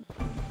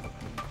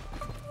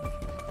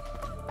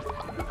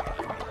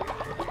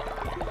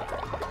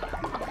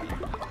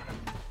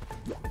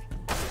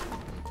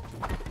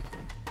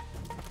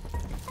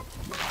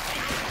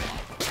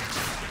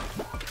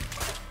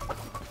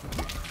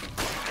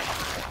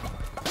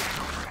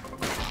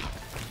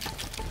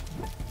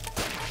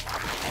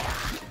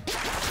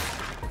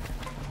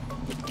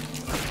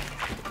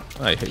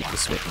 I hate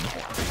this weapon.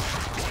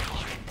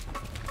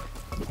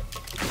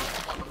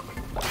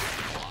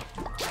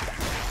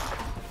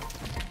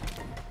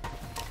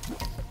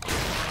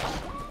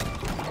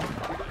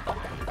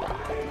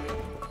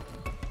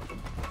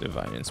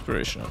 Divine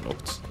Inspiration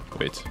unlocked.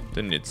 Wait,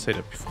 didn't it say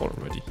that before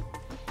already?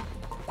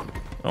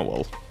 Oh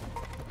well.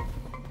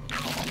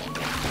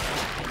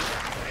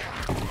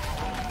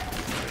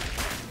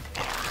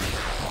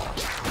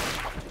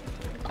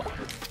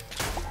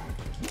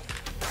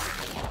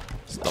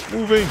 Stop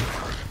moving!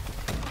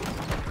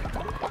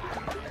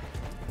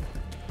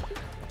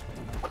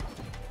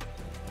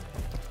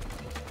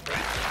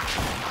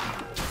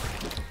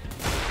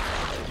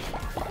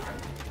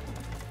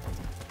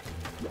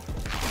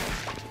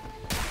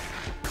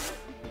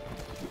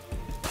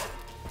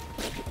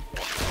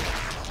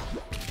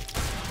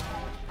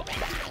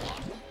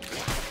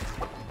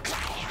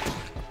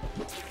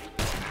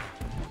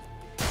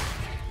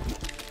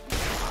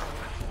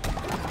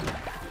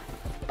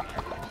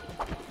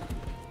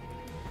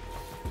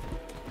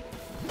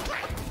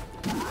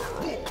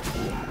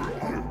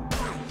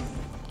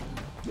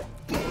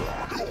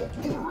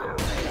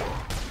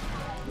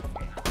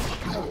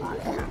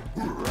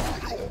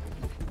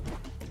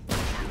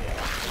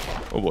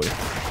 Oh boy.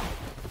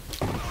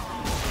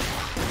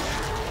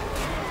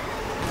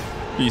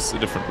 He's a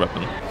different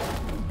weapon.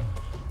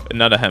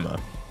 Another hammer.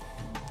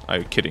 Are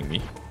you kidding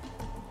me?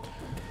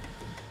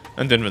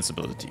 And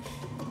invincibility.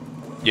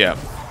 Yeah,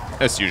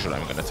 as usual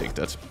I'm gonna take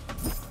that.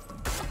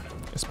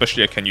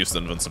 Especially I can use the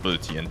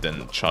invincibility and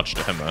then charge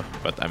the hammer,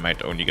 but I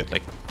might only get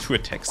like 2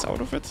 attacks out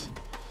of it.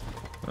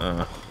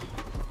 Not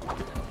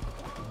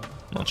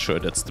sure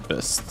that's the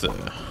best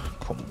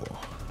combo.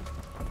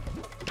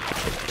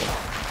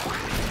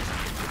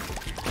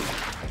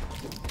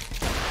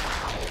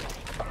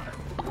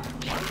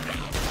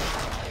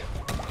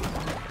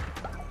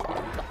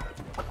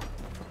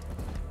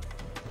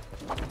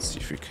 Let's see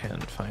if we can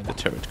find a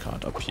tarot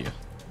card up here.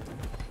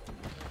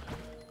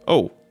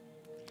 Oh!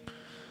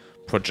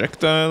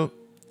 Projectile,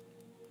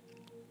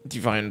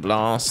 Divine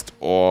Blast,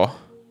 or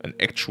an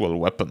actual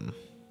weapon.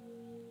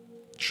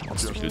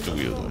 Chance to heal the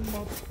wielder.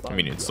 I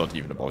mean, it's not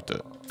even about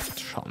the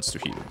chance to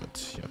heal,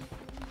 but yeah.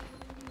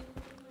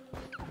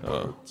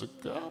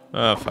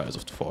 Fires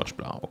of the Forge,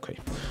 blah, okay.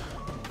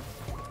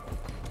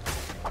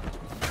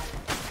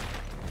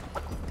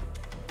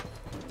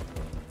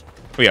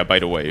 Oh yeah, by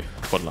the way,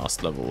 for the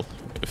last level,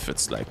 if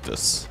it's like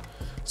this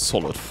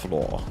solid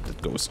floor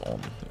that goes on,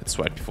 it's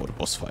right before the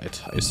boss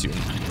fight, I assume.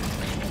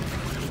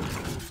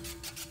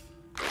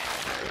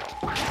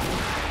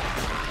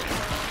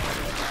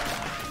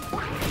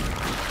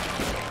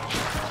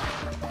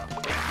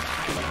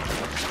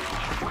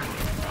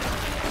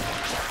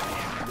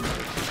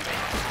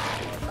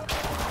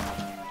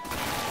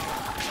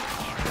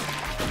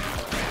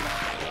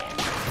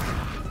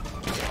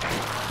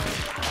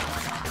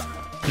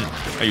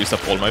 I used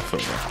up all my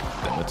fervor.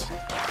 Damn it.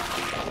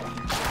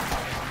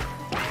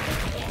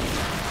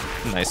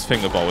 Nice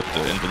thing about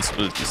the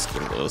invincibility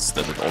skill is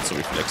that it also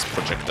reflects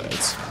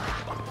projectiles,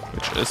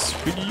 which is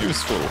really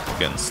useful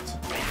against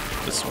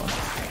this one.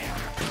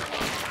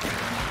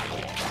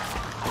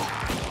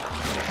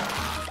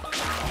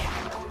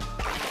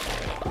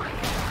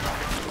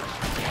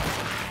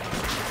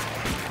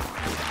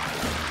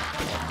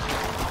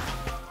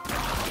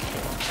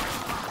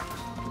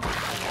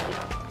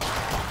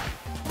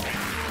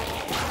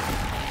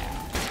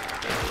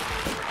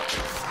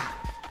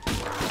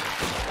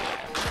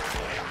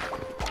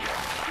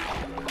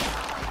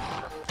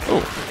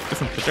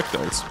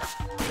 Projectiles.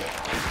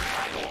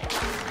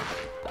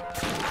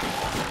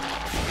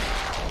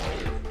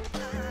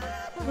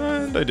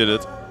 And I did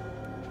it.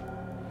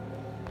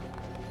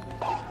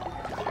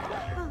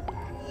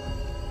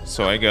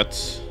 So I got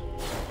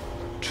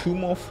 2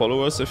 more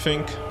followers, I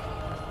think.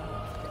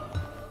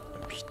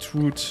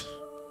 Beetroot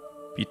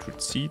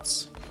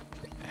seeds.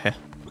 Heh.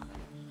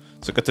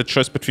 So I got the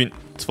choice between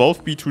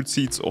 12 beetroot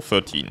seeds or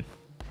 13.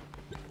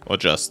 Or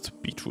just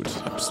beetroot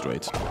up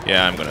straight.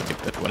 Yeah, I'm gonna take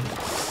that one.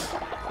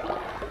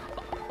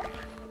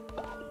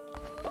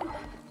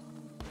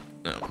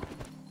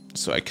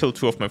 So I killed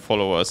 2 of my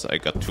followers, I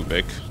got 2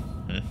 back.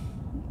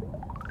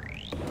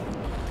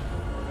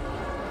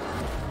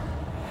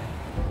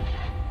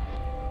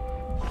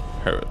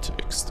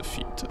 Heretics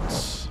defeated.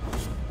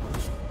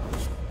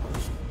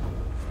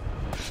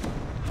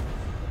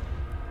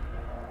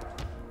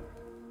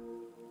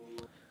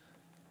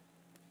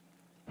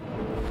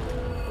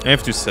 I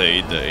have to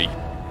say, they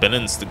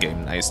balance the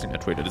game nicely in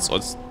that way that it's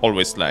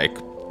always like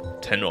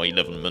 10 or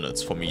 11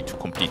 minutes for me to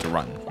complete a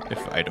run if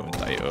I don't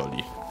die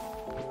early.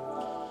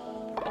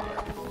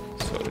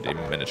 So they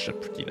managed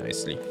that pretty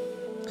nicely.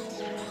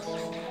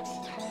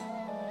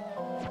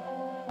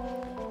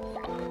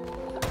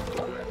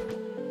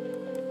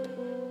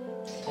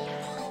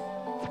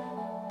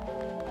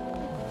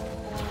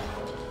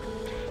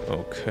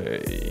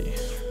 Okay.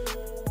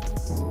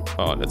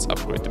 Oh, let's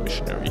upgrade the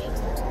missionary.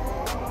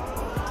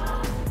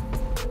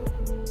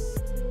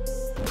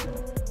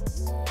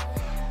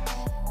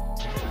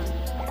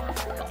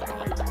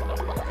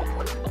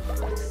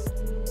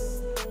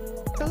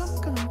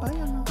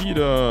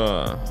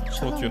 Peter,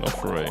 thought you an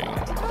offering.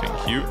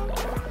 Thank you.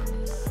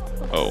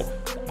 Oh,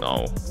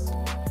 now.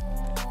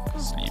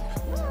 Sleep.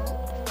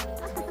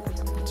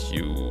 And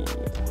you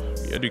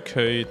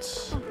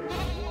re-educate.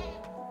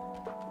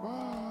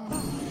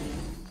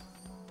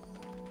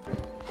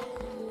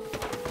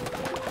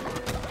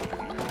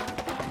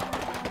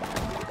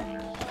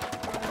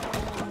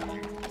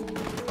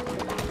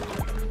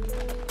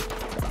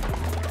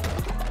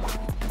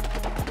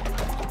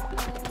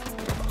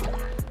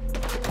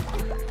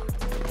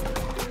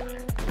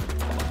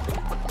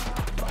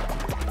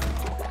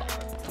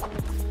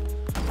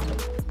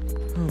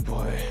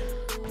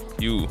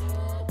 You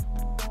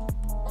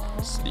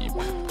sleep.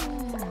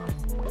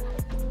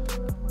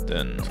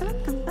 Then.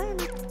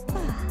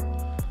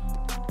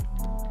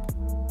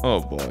 Oh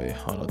boy,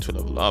 harder to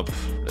level up.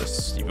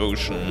 Less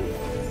devotion.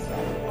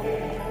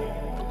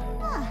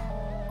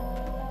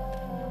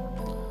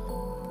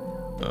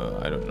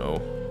 I don't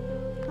know.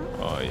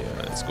 Oh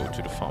yeah, let's go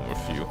to the farm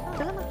with you.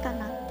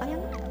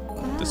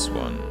 This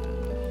one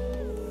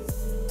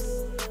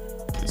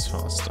is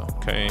faster,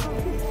 okay.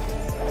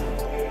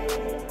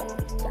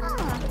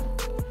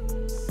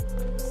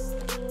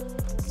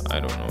 I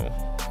don't know.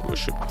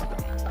 Worship.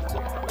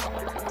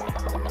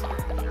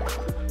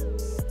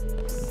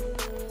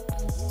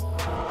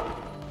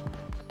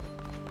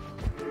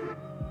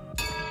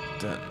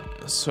 Then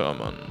a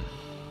sermon.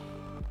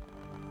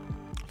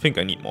 I think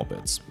I need more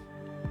beds.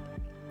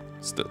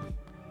 Still.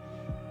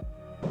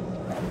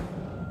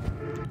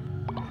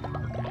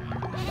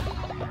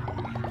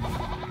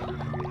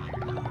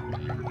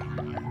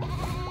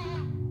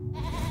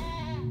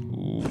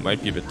 Ooh,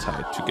 might be a bit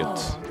tight to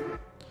get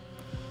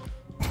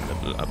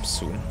up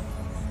soon.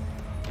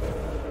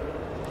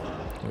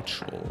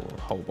 Ritual.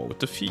 How about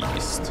the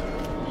feast?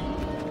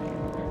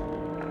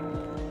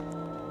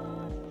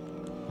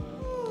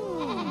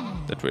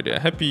 That way they're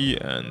happy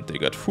and they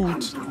got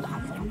food.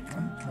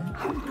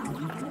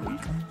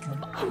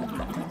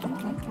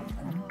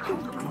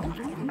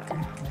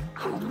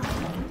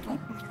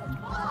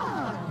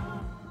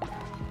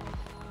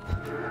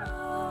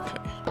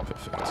 Okay,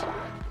 perfect.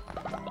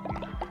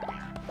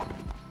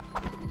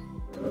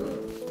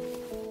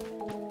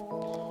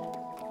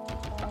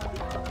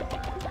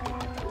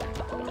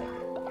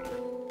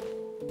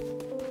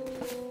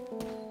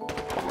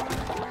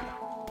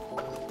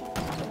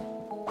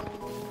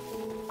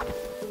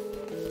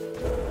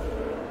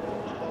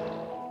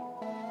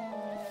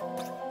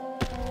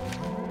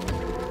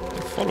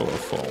 Follower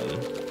phone.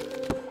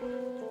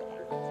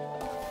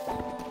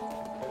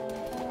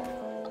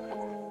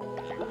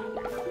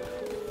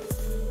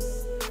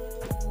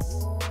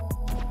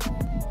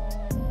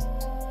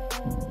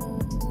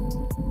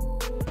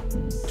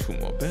 Two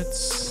more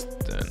beds,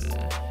 then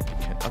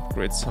I can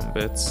upgrade some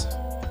beds.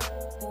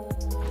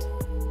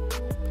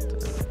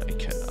 Then I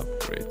can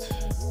upgrade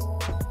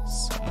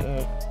some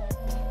more.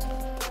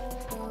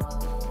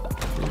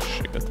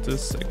 Fish, I got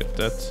this, I got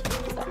that.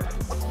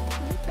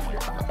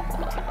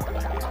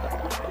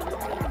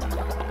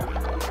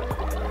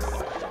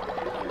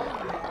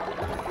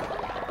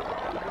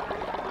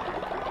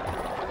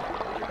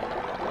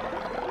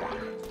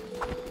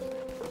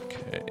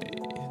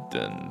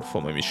 Then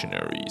for my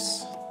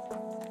missionaries.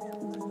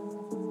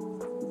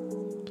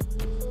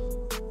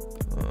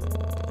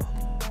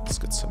 Let's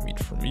get some meat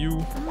from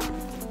you.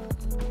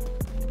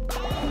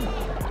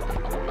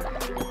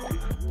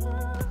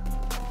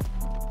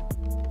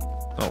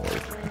 Oh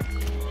wait.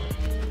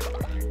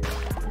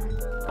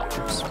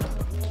 Oops.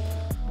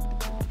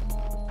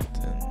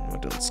 Then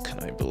what else can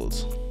I build?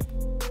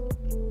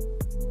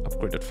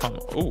 Upgraded farm.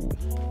 Oh,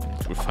 I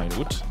need to refine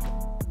wood.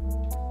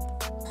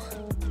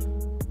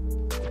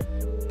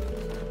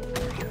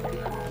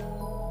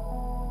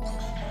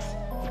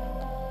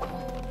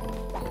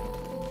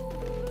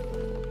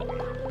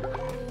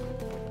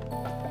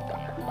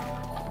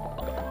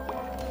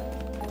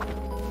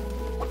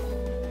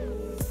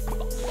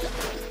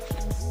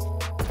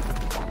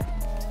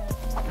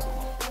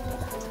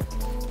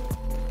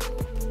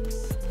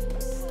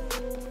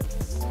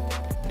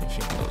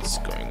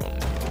 Going on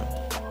here.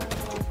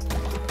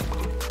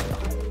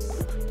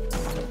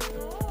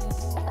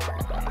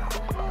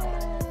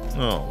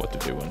 Oh, what do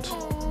they want?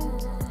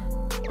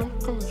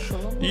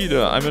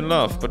 Leader, I'm in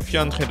love, but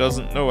Fiantre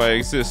doesn't know I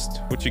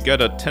exist. Would you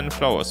gather 10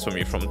 flowers for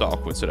me from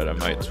Darkwood so that I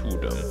might woo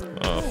them?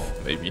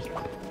 Maybe.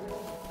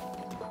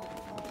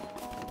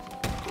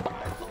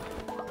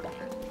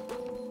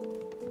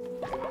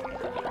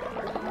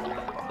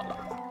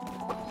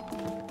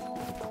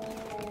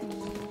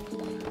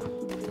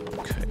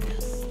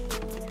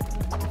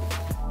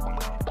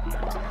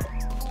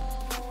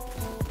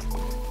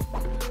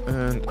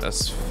 And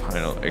as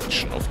final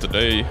action of the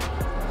day,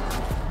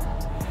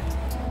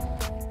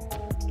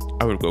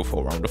 I will go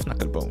for a round of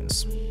knuckle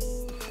bones.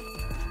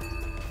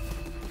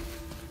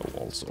 Oh,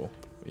 also,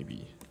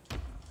 maybe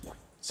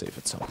save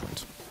at some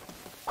point.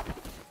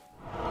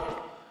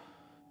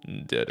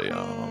 There they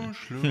are.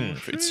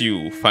 It's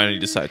you. Finally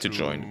decide to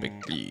join the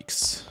big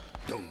leagues.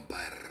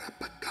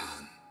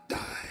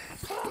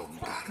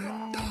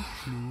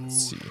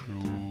 Let's see.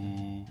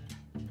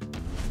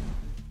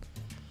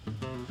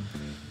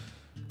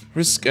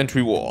 Risk and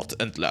reward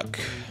and luck.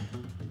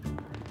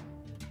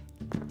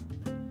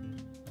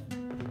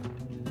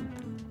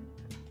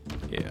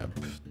 Yep.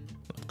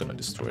 Not gonna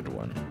destroy the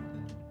one.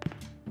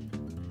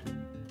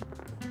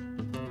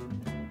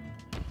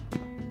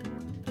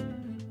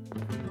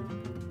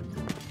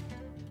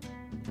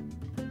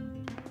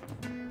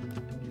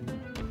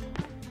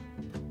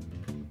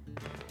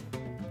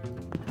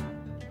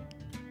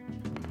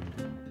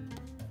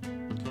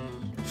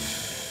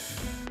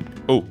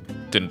 Oh,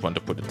 didn't want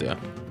to put it there.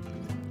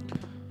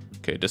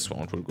 Okay, this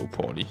round will go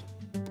poorly.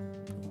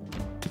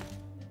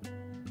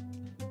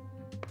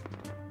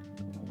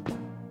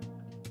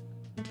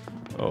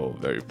 Oh,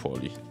 very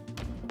poorly.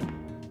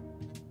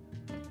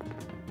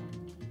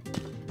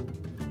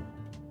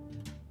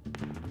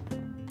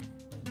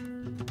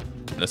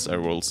 Unless I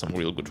roll some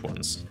real good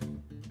ones.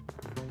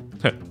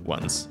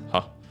 Ones,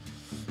 ha.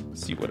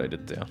 See what I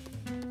did there.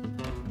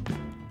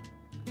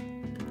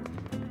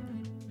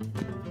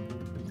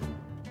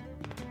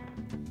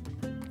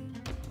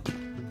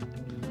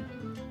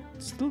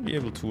 Still be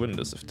able to win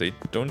this if they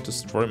don't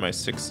destroy my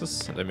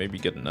 6s and I maybe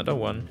get another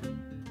one.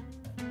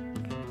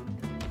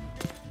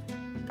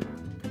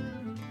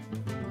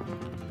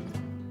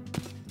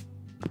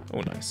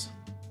 Oh, nice.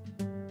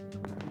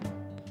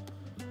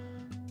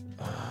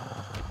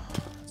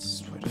 Let's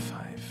destroy the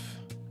 5.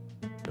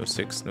 No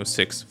 6, no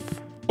 6.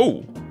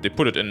 Oh, they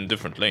put it in a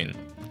different lane.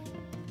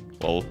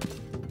 Well,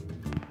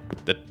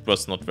 that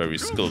was not very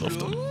skilled of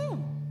them.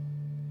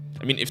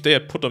 I mean, if they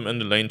had put them in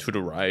the lane to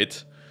the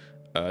right,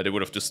 they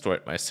would have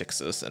destroyed my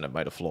 6s and I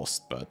might have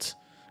lost, but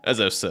as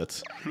I've said,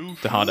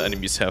 the harder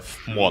enemies have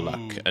more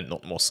luck and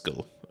not more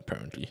skill,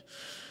 apparently.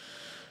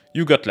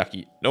 You got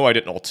lucky. No, I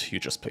did not. You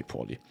just played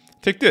poorly.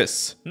 Take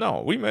this.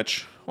 Now,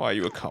 rematch. Or are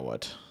you a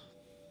coward?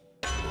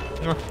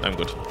 No, I'm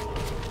good.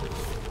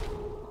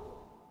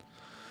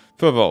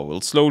 Fervor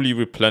will slowly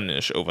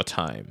replenish over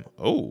time.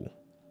 Oh,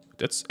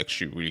 that's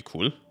actually really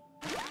cool.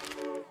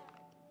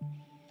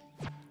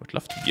 Would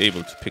love to be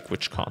able to pick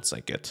which cards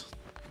I get.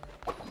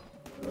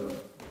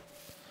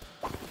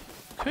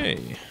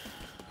 Okay,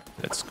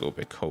 let's go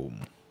back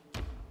home.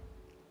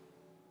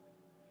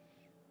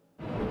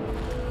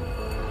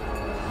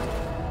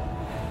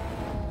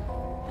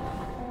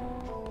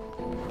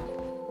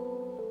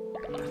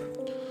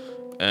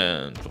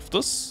 And with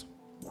this,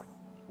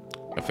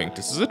 I think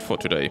this is it for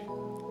today.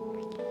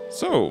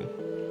 So,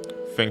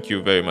 thank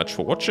you very much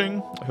for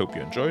watching. I hope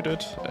you enjoyed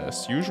it,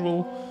 as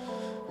usual.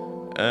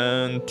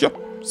 And yeah,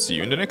 see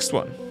you in the next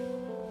one.